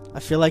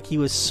 I feel like he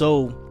was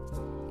so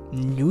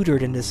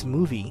neutered in this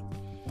movie.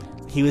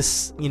 He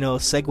was,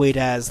 segued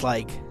as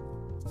like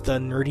the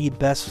nerdy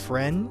best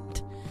friend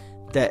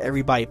that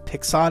everybody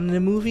picks on in the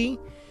movie,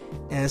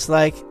 and it's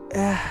like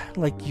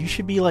you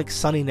should be like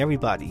sunning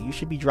everybody. You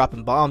should be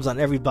dropping bombs on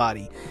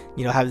everybody,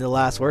 having the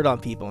last word on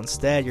people.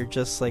 Instead, you're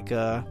just like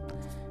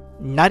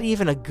not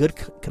even a good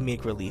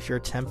comedic relief. You're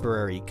a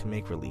temporary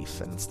comedic relief,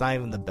 and it's not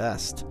even the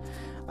best.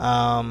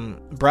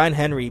 Brian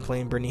Henry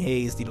playing Bernie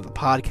Hayes, the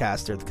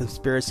podcaster, the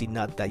conspiracy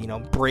nut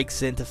that,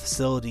 breaks into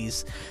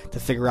facilities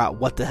to figure out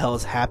what the hell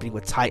is happening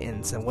with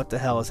Titans and what the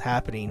hell is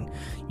happening,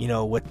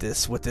 with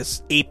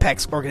this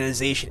Apex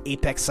organization,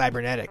 Apex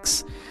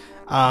Cybernetics.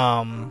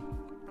 I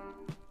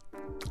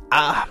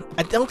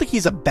don't think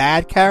he's a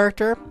bad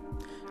character.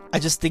 I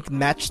just think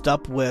matched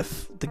up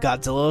with the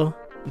Godzilla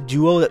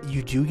duo that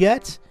you do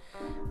get,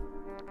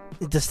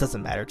 it just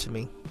doesn't matter to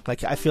me.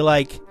 Like, I feel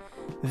like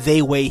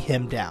they weigh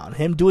him down.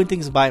 Him doing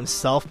things by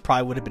himself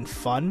probably would have been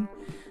fun.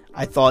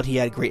 I thought he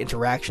had great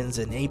interactions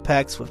in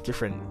Apex with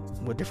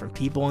different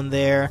people in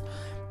there.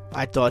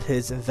 I thought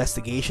his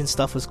investigation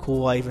stuff was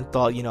cool. I even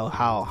thought,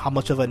 how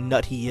much of a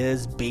nut he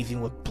is,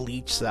 bathing with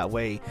bleach, so that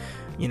way,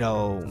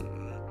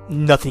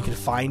 nothing can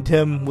find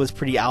him, was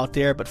pretty out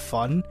there but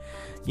fun.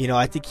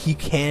 I think he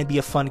can be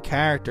a fun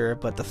character,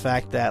 but the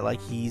fact that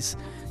like he's,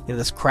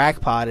 this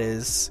crackpot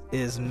is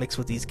mixed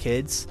with these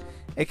kids,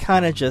 it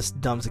kind of just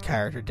dumbs the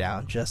character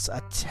down just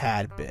a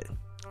tad bit.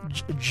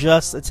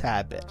 Just a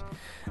tad bit.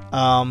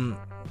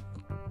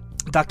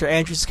 Dr.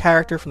 Andrews'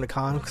 character from the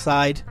comic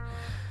side,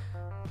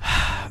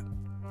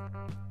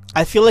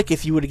 I feel like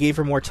if you would have gave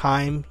her more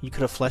time, you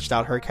could have fleshed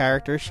out her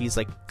character. She's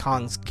like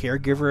Kong's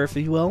caregiver, if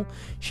you will.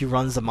 She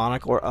runs the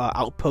Monarch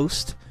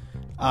outpost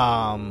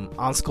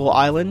on Skull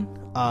Island.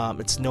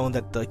 It's known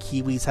that the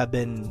Kiwis have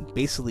been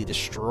basically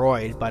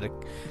destroyed by the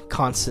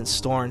constant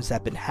storms that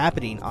have been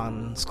happening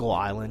on Skull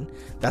Island.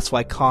 That's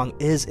why Kong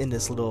is in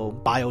this little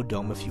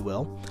biodome, if you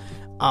will.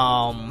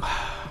 I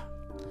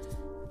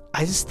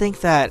just think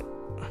that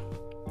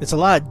there's a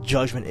lot of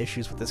judgment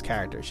issues with this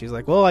character. She's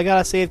like, well, I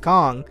gotta save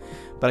Kong,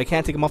 but I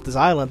can't take him off this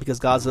island because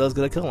Godzilla's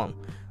gonna kill him.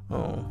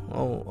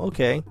 Oh,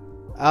 okay.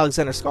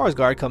 Alexander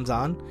Skarsgård comes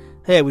on.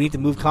 Hey, we need to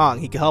move Kong.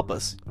 He can help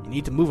us. You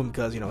need to move him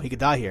because, he could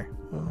die here.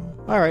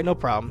 Alright, no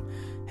problem.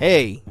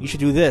 Hey, you should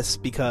do this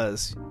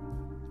because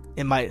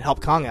it might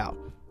help Kong out.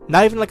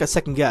 Not even like a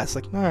second guess.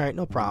 Like, alright,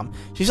 no problem.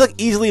 She's like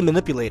easily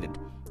manipulated.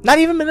 Not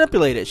even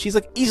manipulated. She's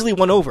like easily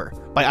won over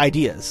by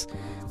ideas,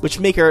 which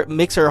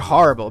makes her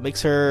horrible.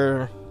 Makes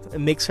her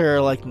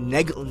like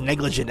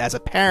negligent as a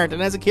parent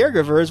and as a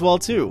caregiver as well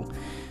too.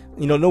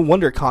 No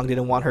wonder Kong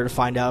didn't want her to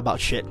find out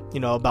about shit,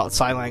 about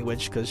sign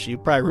language, because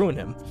she'd probably ruin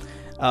him.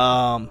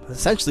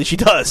 Essentially she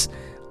does.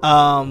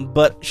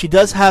 But she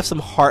does have some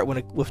heart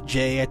with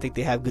Jay. I think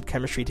they have good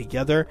chemistry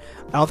together.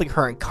 I don't think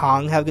her and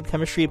Kong have good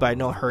chemistry, but I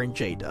know her and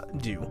Jay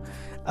do.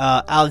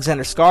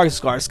 Alexander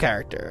Skarsgård's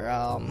character,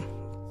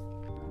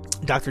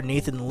 Dr.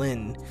 Nathan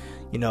Lin,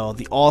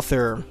 the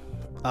author,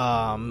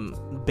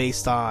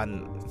 based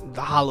on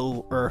the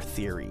Hollow Earth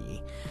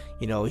theory.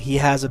 He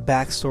has a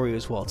backstory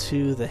as well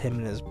too, that him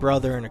and his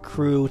brother and a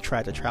crew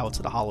tried to travel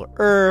to the Hollow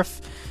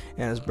Earth,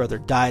 and his brother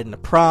died in the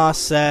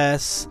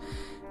process.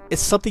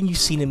 It's something you've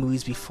seen in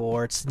movies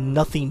before. It's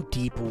nothing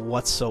deep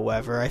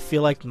whatsoever. I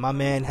feel like my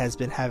man has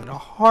been having a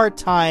hard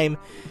time,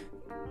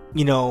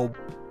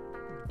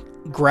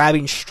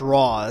 grabbing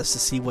straws to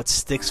see what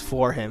sticks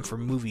for him for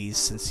movies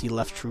since he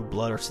left True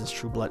Blood, or since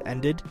True Blood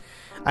ended.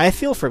 I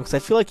feel for him because I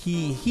feel like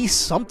he's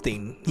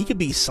something. He could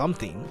be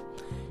something.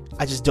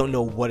 I just don't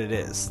know what it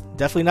is.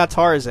 Definitely not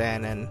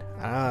Tarzan, and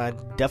I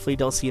definitely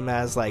don't see him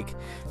as like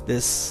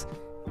this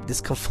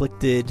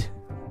conflicted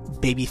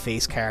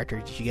babyface character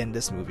that you get in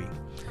this movie.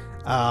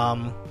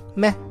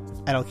 Meh.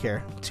 I don't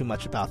care too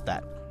much about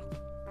that.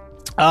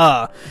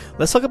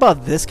 Let's talk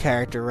about this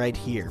character right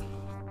here.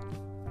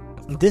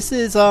 This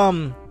is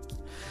how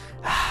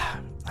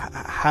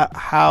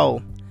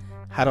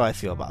do I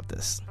feel about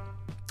this?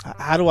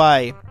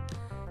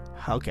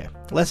 Okay,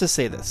 let's just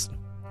say this.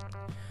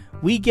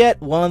 We get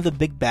one of the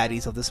big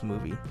baddies of this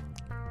movie,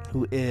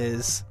 who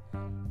is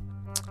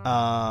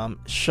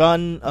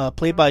Shun,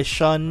 played by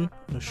Shun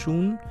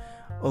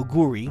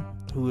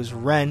Oguri, who is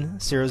Ren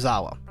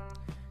Serizawa.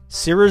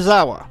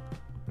 Serizawa,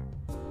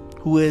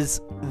 who is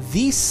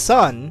the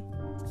son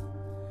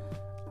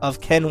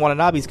of Ken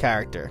Watanabe's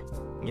character,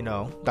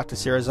 Dr.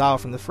 Serizawa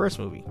from the first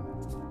movie,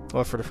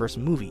 or for the first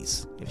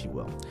movies, if you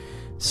will.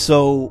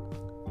 So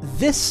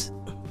this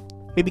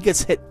maybe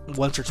gets hit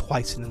once or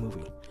twice in the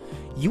movie.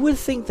 You would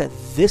think that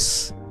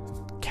this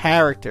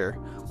character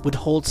would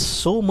hold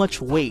so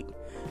much weight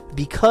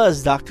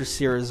because Dr.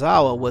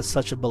 Serizawa was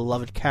such a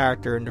beloved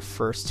character in the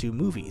first two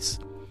movies.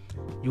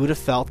 You would have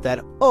felt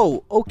that,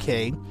 oh,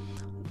 okay,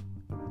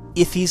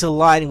 if he's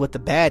aligning with the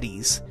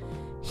baddies,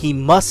 he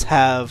must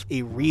have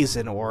a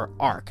reason or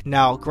arc.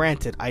 Now,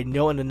 granted, I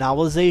know in the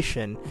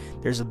novelization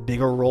there's a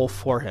bigger role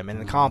for him, and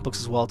in the comic books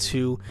as well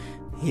too,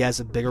 he has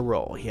a bigger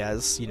role. He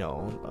has,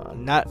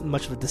 not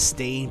much of a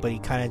disdain, but he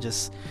kind of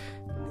just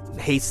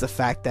hates the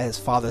fact that his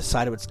father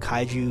sided with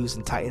kaijus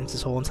and titans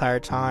this whole entire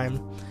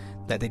time,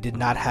 that they did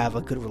not have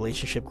a good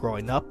relationship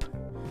growing up.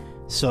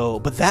 So,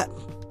 but that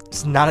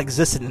is not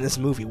existent in this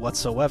movie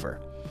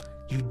whatsoever.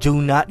 You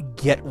do not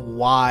get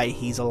why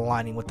he's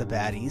aligning with the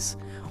baddies.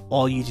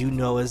 All you do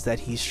know is that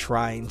he's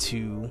trying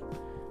to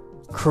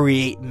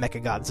create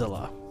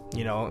Mechagodzilla,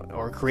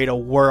 or create a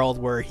world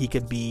where he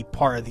could be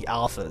part of the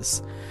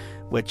Alphas,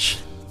 which,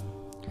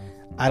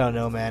 I don't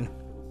know, man.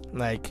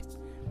 Like,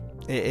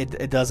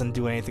 it doesn't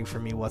do anything for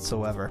me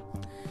whatsoever.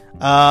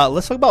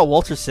 Let's talk about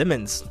Walter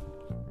Simmons,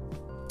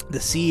 the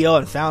CEO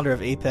and founder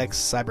of Apex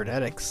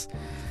Cybernetics.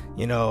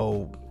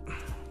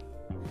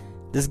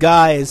 This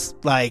guy is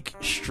like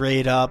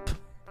straight up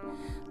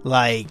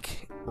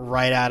like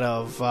right out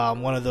of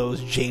one of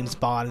those James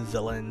Bond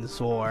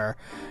villains, or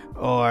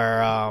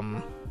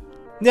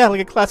like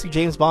a classic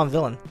James Bond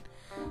villain.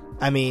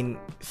 I mean,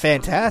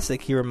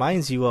 fantastic. He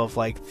reminds you of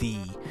like the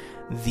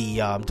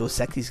Dos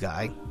Equis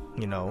guy,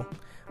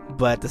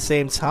 but at the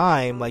same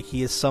time, like,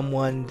 he is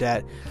someone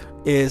that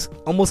is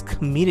almost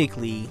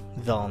comedically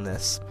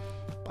villainous.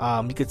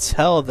 You could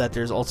tell that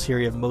there's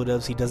ulterior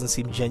motives. He doesn't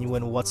seem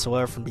genuine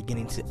whatsoever from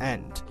beginning to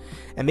end.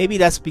 And maybe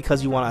that's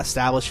because you want to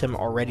establish him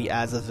already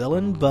as a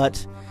villain,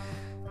 but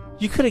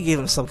you could have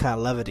given him some kind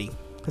of levity,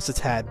 just a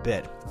tad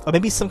bit. Or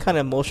maybe some kind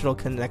of emotional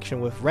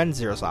connection with Ren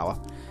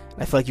Zerazawa.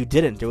 And I feel like you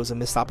didn't. There was a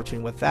missed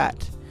opportunity with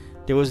that.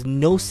 There was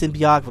no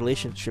symbiotic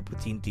relationship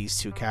between these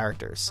two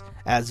characters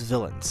as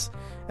villains.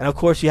 And of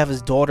course you have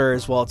his daughter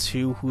as well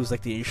too, who's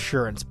like the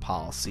insurance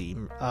policy.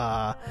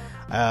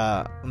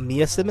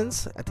 Mia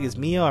Simmons, I think it's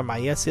Mia or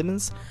Maya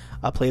Simmons,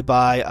 played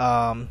by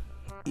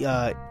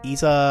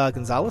Isa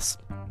Gonzalez.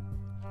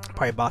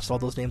 Probably botched all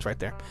those names right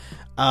there.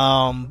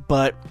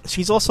 But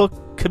she's also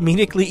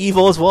comedically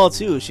evil as well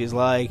too. She's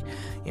like,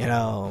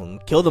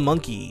 kill the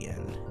monkey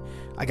and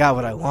I got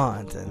what I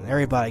want, and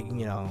everybody,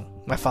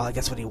 my father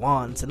gets what he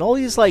wants, and all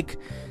these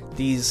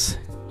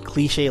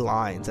cliche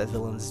lines that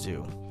villains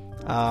do.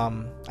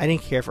 I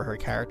didn't care for her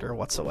character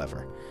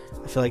whatsoever.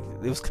 I feel like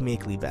it was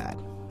comedically bad.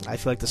 I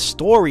feel like the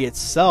story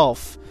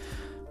itself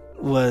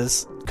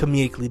was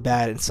comedically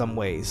bad in some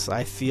ways.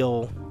 I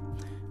feel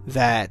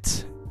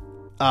that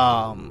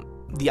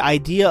the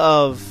idea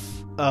of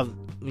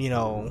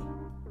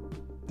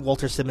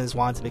Walter Simmons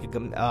wanted to make a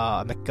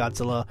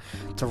Godzilla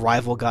to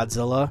rival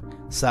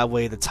Godzilla, so that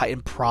way the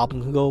Titan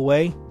problem can go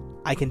away.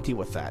 I can deal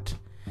with that.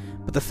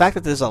 But the fact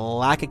that there's a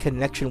lack of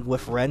connection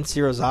with Ren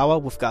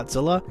Zerazawa with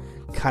Godzilla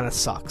kind of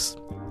sucks.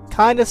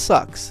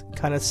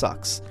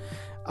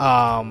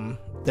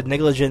 The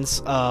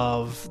negligence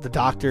of the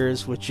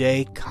doctors with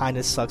Jay kind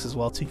of sucks as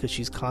well too, because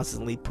she's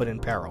constantly put in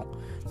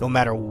peril, no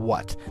matter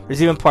what.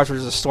 There's even parts where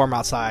there's a storm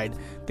outside.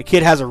 The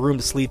kid has a room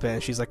to sleep in,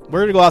 and she's like,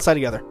 we're gonna go outside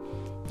together.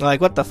 Like,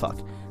 what the fuck?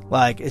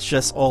 Like, it's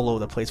just all over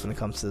the place when it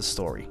comes to the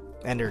story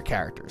and their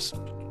characters.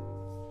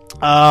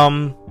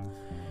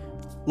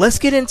 Let's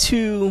get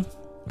into...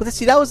 But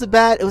see, that was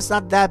it was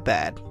not that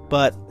bad,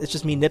 but it's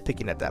just me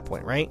nitpicking at that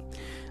point, right?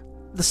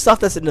 The stuff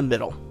that's in the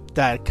middle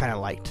that I kind of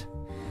liked.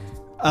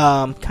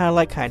 Kind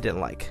of didn't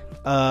like.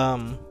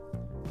 The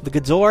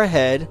Ghidorah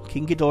head,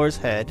 King Ghidorah's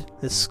head,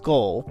 his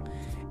skull,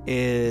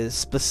 is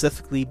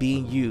specifically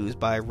being used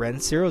by Ren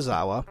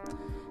Zerazawa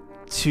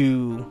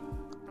to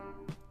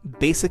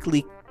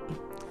basically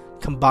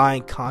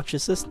combine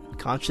consciousness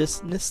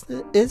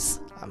is...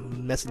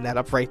 I'm messing that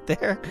up right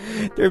there.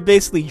 They're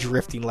basically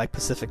drifting like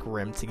Pacific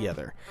Rim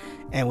together.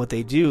 And what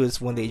they do is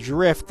when they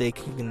drift, they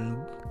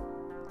can...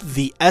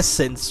 The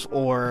essence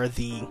or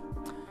the...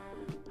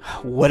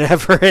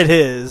 whatever it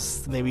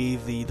is, maybe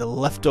the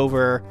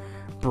leftover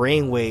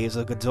brainwaves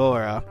of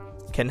Ghidorah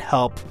can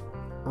help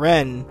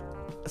Ren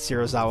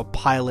Zerazawa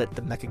pilot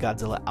the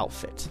Mechagodzilla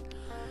outfit.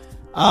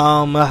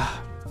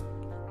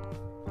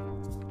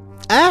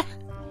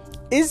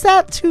 Is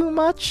that too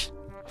much?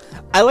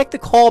 I like the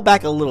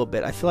callback a little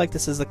bit. I feel like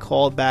this is a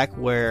callback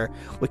where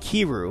with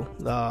Kiru,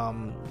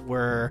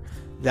 where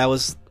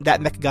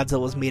that Mechagodzilla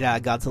was made out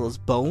of Godzilla's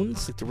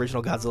bones, like the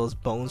original Godzilla's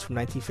bones from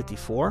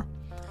 1954,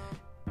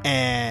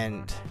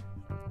 and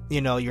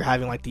you're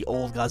having like the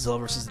old Godzilla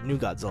versus the new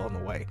Godzilla in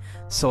a way.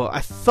 So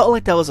I felt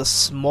like that was a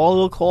small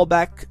little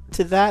callback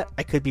to that.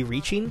 I could be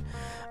reaching.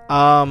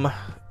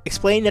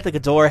 Explaining that the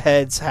Ghidorah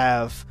heads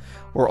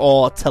were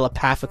all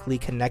telepathically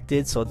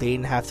connected, so they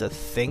didn't have to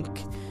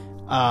think.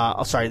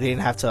 They didn't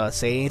have to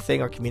say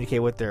anything or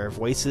communicate with their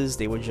voices.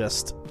 They would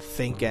just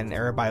think and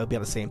everybody would be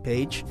on the same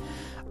page.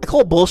 I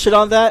call bullshit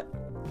on that,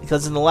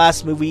 because in the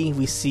last movie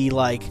we see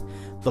like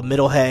the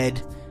middle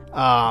head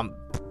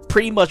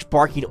pretty much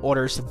barking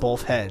orders to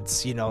both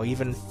heads,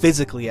 even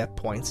physically at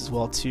points as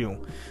well too.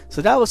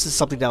 So that was just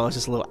something that was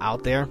just a little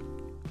out there.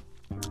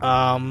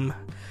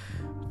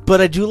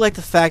 But I do like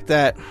the fact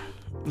that,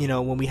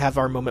 when we have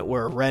our moment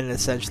where Ren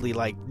essentially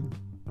like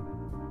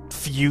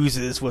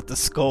fuses with the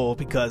skull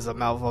because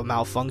of a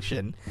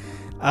malfunction,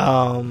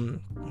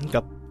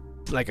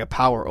 like a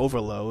power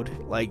overload,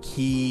 like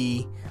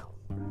he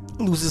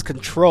loses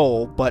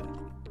control, but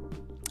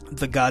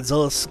the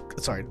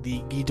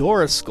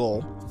Ghidorah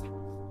skull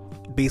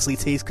basically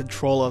takes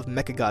control of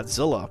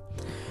Mechagodzilla,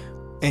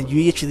 and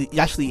you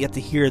actually get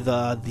to hear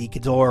the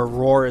Ghidorah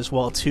roar as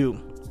well too,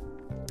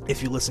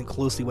 if you listen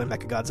closely when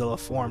Mechagodzilla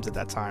forms at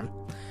that time.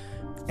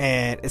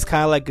 And it's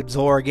kind of like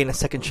Ghidorah getting a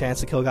second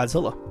chance to kill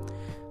Godzilla,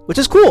 which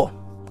is cool.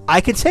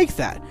 I can take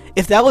that.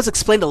 If that was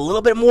explained a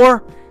little bit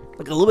more,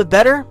 like a little bit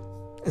better,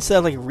 instead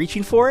of like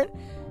reaching for it,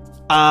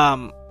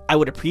 I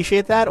would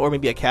appreciate that, or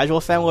maybe a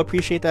casual fan will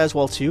appreciate that as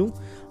well too.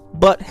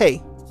 But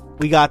hey,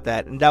 we got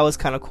that, and that was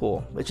kind of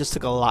cool. It just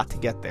took a lot to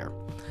get there.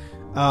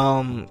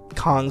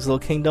 Kong's little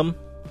kingdom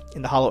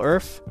in the Hollow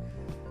Earth.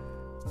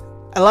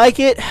 I like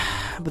it,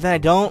 but then I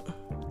don't.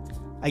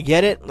 I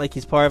get it, like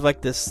he's part of like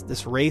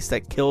this race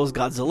that kills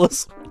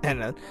Godzillas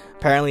and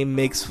apparently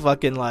makes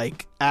fucking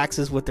like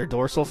axes with their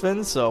dorsal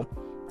fins, so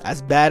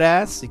that's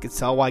badass. You can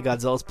tell why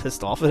Godzilla's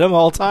pissed off at him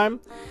all the time.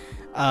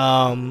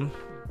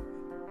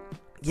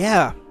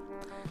 Yeah,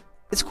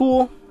 it's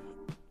cool,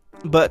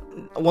 but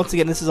once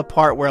again, this is a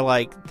part where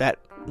like that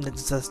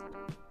it's just,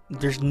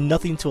 there's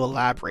nothing to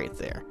elaborate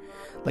there.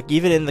 Like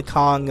even in the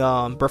Kong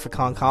Birth of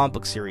Kong comic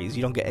book series,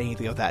 you don't get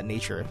anything of that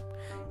nature.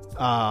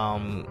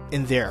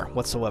 in there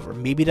whatsoever.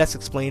 Maybe that's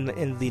explained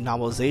in the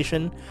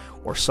novelization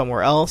or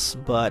somewhere else,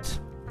 but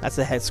that's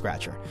a head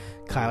scratcher,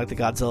 kind of like the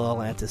Godzilla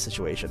Atlantis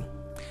situation.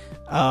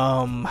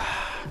 But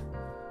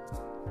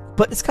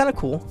it's kind of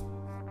cool,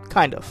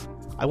 kind of.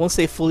 I won't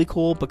say fully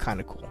cool, but kind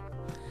of cool.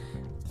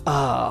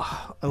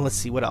 And let's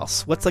see what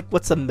else.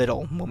 What's a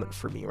middle moment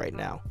for me right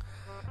now?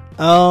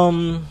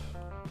 I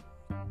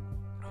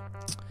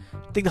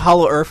think the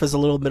Hollow Earth is a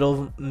little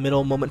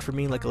middle moment for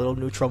me, like a little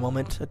neutral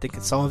moment. I think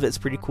some of it's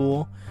pretty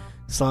cool.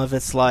 Some of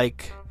it's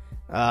like,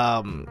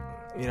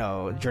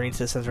 Journey to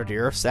the Center of the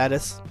Earth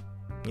status.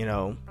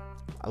 A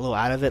little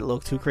out of it, a little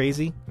too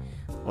crazy.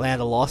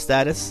 Land of Lost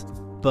status,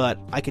 but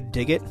I could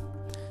dig it.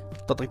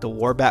 Thought like the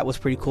War Bat was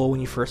pretty cool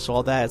when you first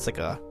saw that. It's like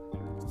a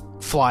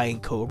flying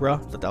cobra.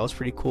 Thought that was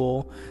pretty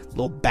cool.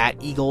 Little bat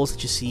eagles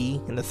that you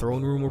see in the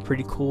throne room were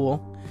pretty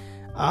cool.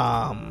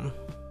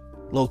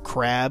 Little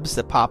crabs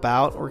that pop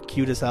out were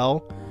cute as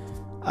hell.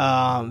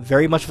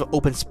 Very much of an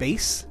open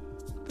space.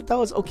 But that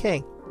was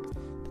okay.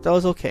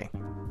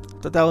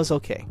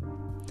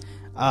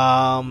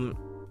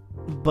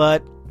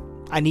 But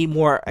I need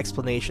more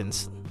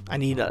explanations. I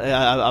need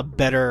a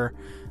better,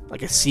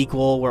 like a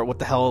sequel where what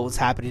the hell was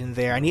happening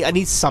there. I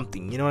need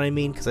something. You know what I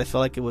mean? Because I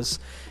felt like it was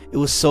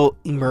so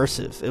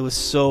immersive. It was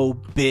so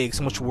big,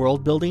 so much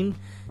world building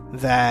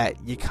that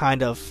you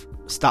kind of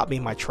stopped me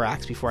in my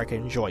tracks before I could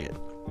enjoy it.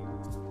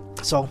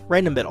 So, right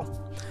in the middle.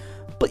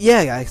 But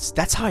yeah, guys,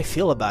 that's how I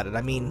feel about it.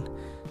 I mean,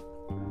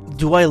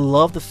 do I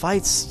love the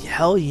fights?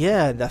 Hell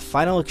yeah. That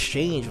final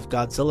exchange of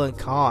Godzilla and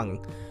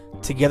Kong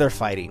together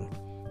fighting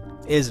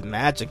is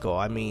magical.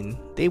 I mean,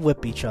 they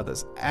whip each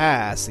other's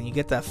ass, and you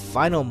get that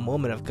final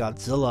moment of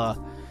Godzilla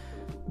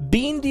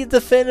being the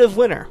definitive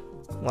winner.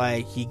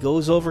 Like, he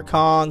goes over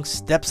Kong,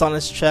 steps on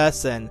his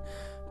chest, and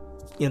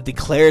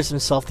declares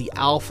himself the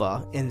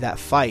alpha in that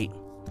fight.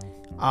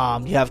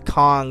 You have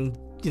Kong.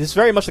 It's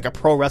very much like a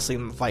pro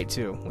wrestling fight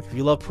too. Like, if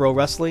you love pro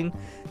wrestling,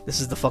 this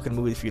is the fucking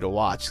movie for you to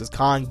watch. Because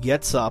Kong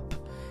gets up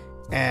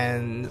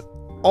and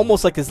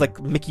almost like his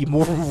Mickey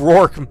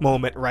Rourke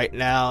moment right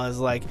now is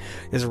like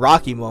his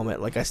Rocky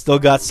moment. Like, I still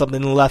got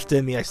something left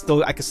in me. I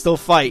can still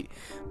fight,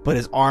 but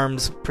his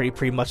arms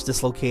pretty much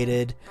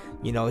dislocated.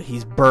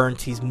 He's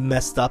burnt, he's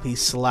messed up,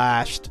 he's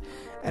slashed,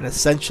 and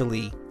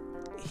essentially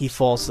he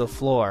falls to the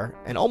floor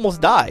and almost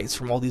dies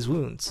from all these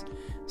wounds.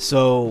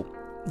 So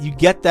you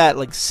get that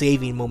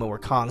saving moment where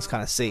Kong's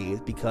kind of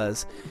saved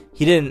because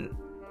he didn't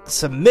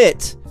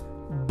submit,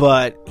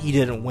 but he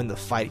didn't win the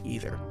fight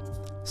either.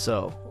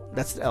 So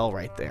that's the L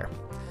right there.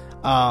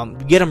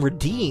 You get him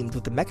redeemed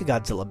with the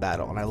Mechagodzilla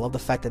battle, and I love the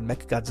fact that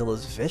Mechagodzilla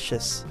is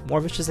vicious, more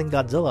vicious than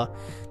Godzilla.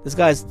 This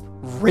guy's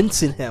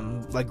rinsing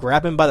him,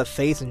 grabbing him by the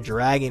face and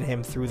dragging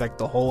him through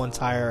the whole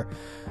entire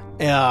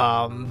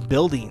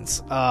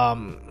buildings.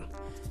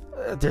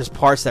 There's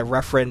parts that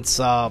reference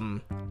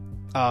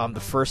the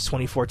first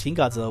 2014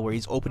 Godzilla where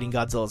he's opening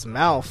Godzilla's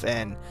mouth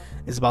and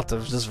is about to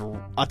just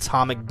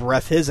atomic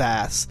breath his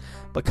ass,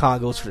 but Kong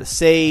goes for the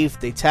save.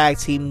 They tag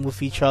team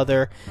with each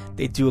other.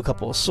 They do a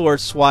couple of sword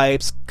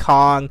swipes.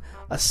 Kong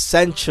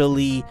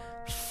essentially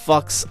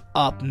fucks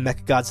up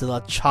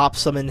Mechagodzilla,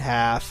 chops him in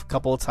half a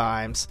couple of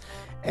times,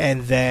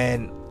 and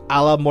then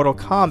a la Mortal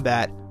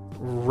Kombat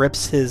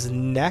rips his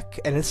neck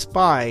and his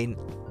spine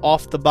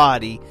off the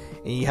body,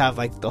 and you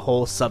have the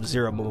whole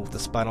Sub-Zero move with the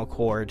spinal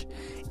cord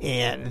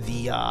and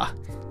the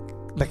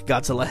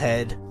Mechagodzilla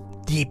head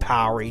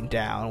depowering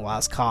down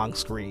while Kong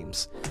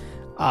screams.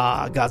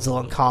 Godzilla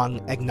and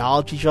Kong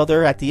acknowledge each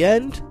other at the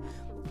end,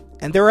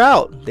 and they're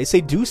out. They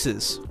say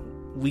deuces.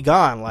 We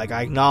gone.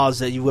 I acknowledge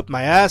that you whipped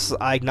my ass.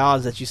 I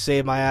acknowledge that you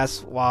saved my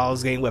ass while I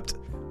was getting whipped.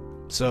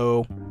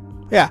 So,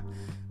 yeah.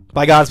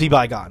 Bygones be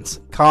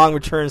bygones. Kong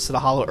returns to the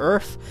Hollow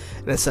Earth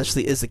and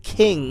essentially is the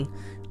king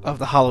of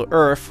the Hollow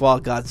Earth, while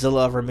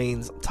Godzilla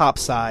remains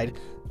topside,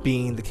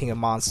 being the king of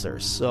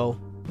monsters. So,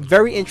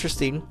 very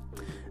interesting.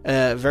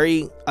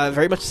 Very much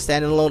a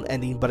standalone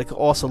ending, but it could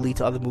also lead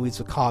to other movies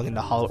with Kong in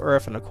the Hollow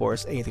Earth, and of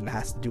course anything that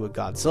has to do with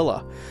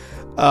Godzilla.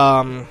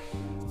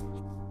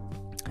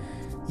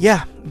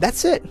 Yeah,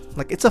 that's it.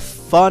 It's a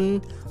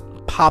fun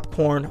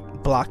popcorn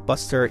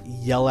blockbuster,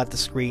 yell at the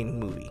screen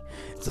movie.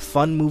 It's a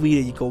fun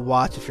movie that you can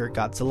watch if you're a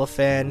Godzilla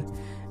fan.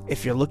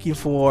 If you're looking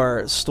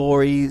for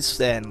stories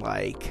and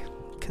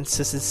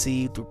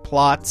consistency through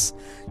plots,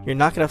 you're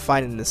not gonna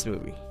find it in this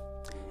movie.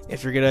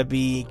 If you're gonna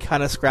be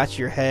kind of scratching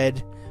your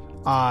head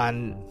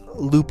on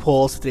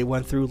loopholes that they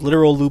went through,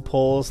 literal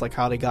loopholes, like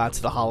how they got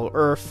to the Hollow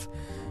Earth,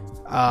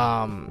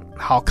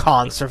 how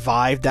Kong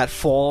survived that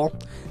fall,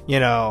 you're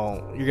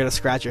gonna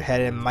scratch your head,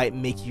 and it might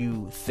make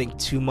you think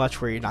too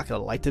much where you're not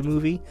gonna like the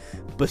movie.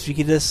 But if you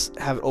can just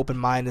have an open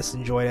mind, just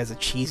enjoy it as a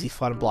cheesy,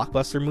 fun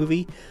blockbuster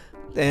movie,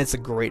 then it's a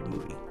great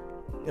movie.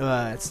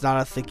 It's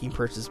not a thinking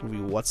purchase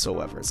movie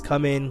whatsoever. It's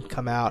come in,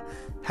 come out,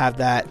 have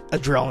that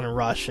adrenaline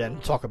rush,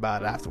 and talk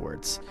about it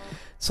afterwards.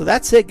 So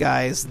that's it,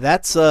 guys.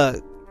 That's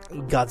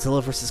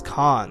Godzilla vs.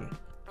 Kong.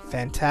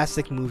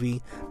 Fantastic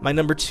movie. My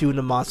number 2 in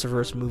the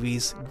MonsterVerse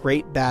movies.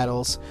 Great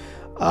battles.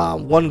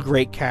 One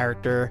great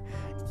character.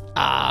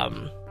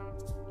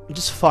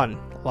 Just fun.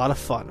 A lot of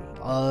fun.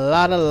 A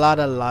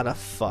lot of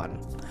fun.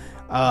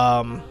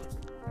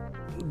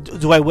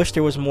 Do I wish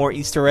there was more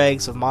Easter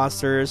eggs of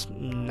monsters?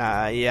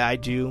 Nah, yeah, I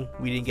do.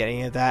 We didn't get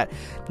any of that.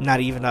 Not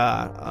even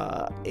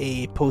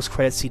a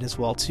post-credit scene as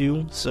well,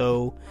 too.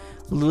 So,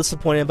 a little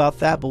disappointed about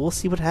that, but we'll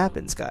see what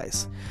happens,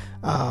 guys.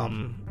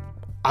 I'm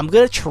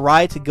gonna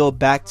try to go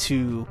back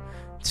to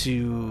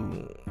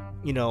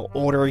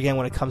order again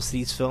when it comes to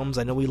these films.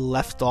 I know we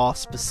left off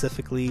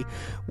specifically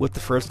with the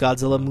first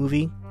Godzilla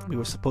movie. We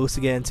were supposed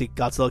to get into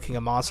Godzilla King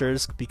of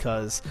Monsters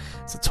because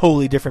it's a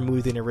totally different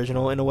movie than the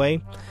original in a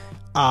way.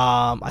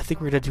 I think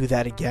we're going to do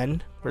that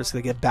again. We're just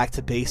going to get back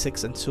to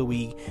basics until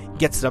we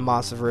get to the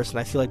MonsterVerse, and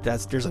I feel like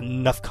there's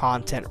enough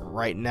content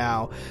right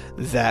now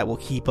that will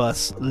keep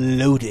us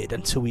loaded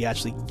until we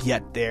actually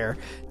get there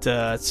to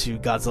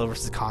Godzilla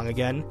vs. Kong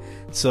again.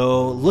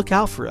 So look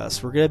out for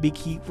us. We're gonna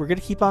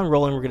keep on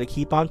rolling. We're gonna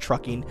keep on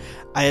trucking.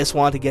 I just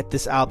wanted to get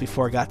this out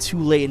before it got too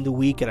late in the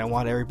week, and I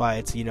want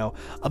everybody to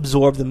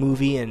absorb the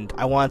movie, and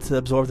I wanted to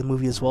absorb the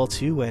movie as well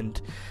too,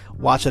 and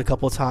watch it a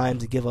couple of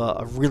times to give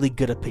a really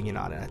good opinion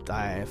on it.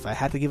 If I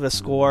had to give it a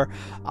score,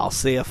 I'll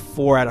say a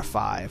 4 out of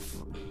 5.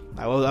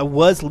 I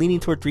was leaning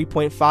toward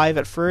 3.5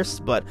 at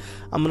first, but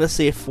I'm going to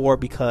say a 4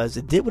 because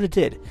it did what it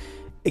did.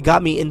 It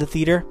got me in the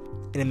theater,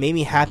 and it made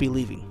me happy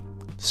leaving.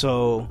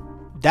 So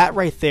that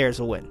right there is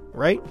a win,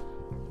 right?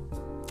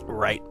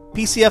 Right.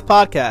 PCF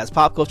Podcast,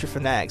 Pop Culture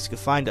Fanatics. You can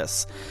find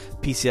us,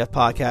 PCF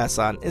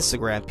Podcast on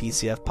Instagram,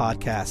 PCF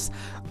Podcast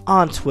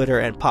on Twitter,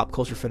 and Pop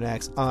Culture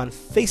Fanatics on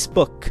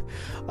Facebook.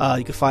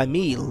 You can find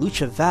me,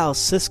 Lucha Val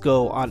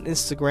Cisco, on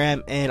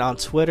Instagram and on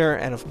Twitter,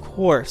 and of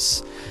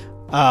course,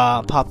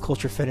 Pop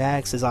Culture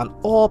Fanatics is on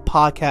all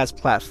podcast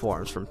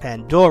platforms, from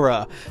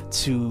Pandora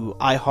to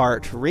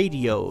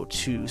iHeartRadio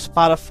to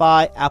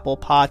Spotify, Apple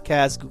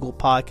Podcasts, Google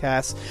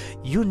Podcasts,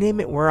 you name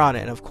it, we're on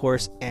it. And of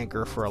course,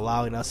 Anchor, for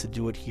allowing us to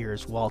do it here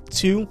as well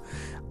too.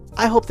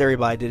 I hope that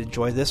everybody did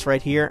enjoy this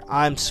right here.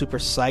 I'm super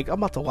psyched. I'm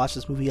about to watch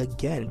this movie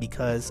again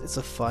because it's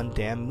a fun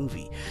damn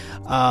movie.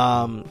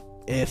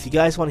 If you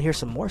guys want to hear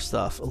some more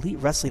stuff, Elite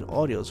Wrestling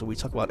Audios, where we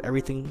talk about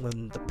everything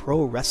in the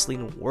pro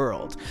wrestling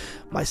world.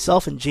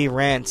 Myself and Jay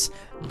Rants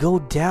go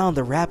down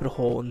the rabbit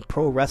hole in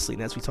pro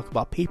wrestling as we talk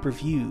about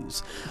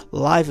pay-per-views,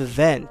 live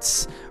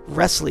events,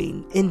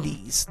 wrestling,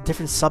 indies,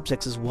 different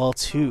subjects as well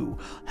too.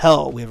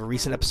 Hell, we have a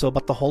recent episode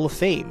about the Hall of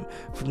Fame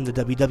from the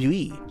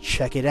WWE.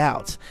 Check it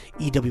out.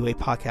 EWA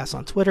Podcast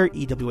on Twitter,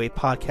 EWA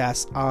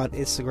Podcast on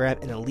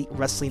Instagram, and Elite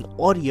Wrestling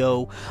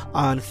Audio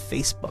on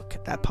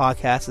Facebook. That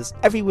podcast is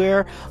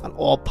everywhere on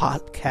all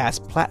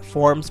podcast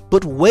platforms.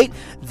 But wait,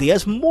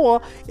 there's more.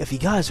 If you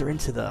guys are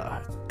into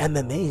the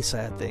MMA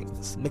side of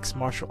things, mixed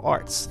martial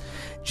arts,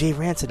 Jay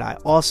Rance and I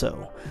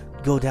also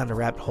go down the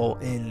rabbit hole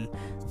in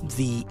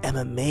the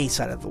MMA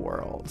side of the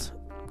world.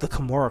 The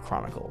Kimura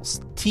Chronicles,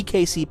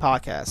 TKC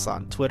Podcasts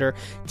on Twitter,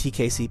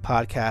 TKC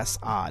Podcasts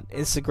on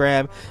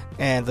Instagram,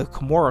 and the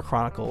Kimura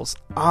Chronicles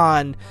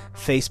on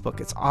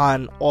Facebook. It's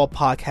on all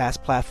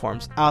podcast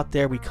platforms out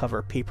there. We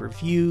cover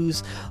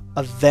pay-per-views,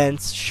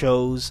 events,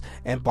 shows,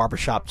 and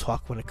barbershop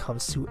talk when it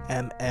comes to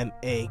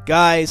MMA.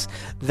 Guys,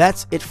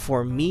 that's it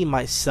for me,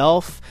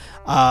 myself.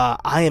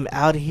 I am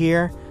out of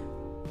here.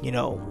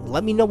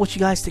 Let me know what you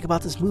guys think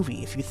about this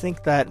movie. If you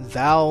think that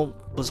Val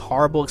was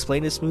horrible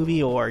explaining this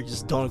movie, or you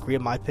just don't agree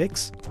with my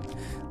picks,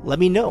 let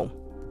me know.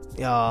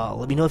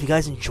 Let me know if you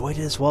guys enjoyed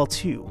it as well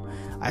too.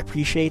 I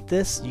appreciate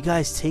this. You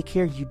guys take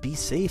care, you be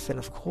safe, and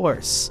of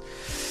course,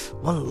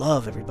 one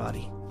love,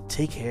 everybody.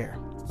 Take care.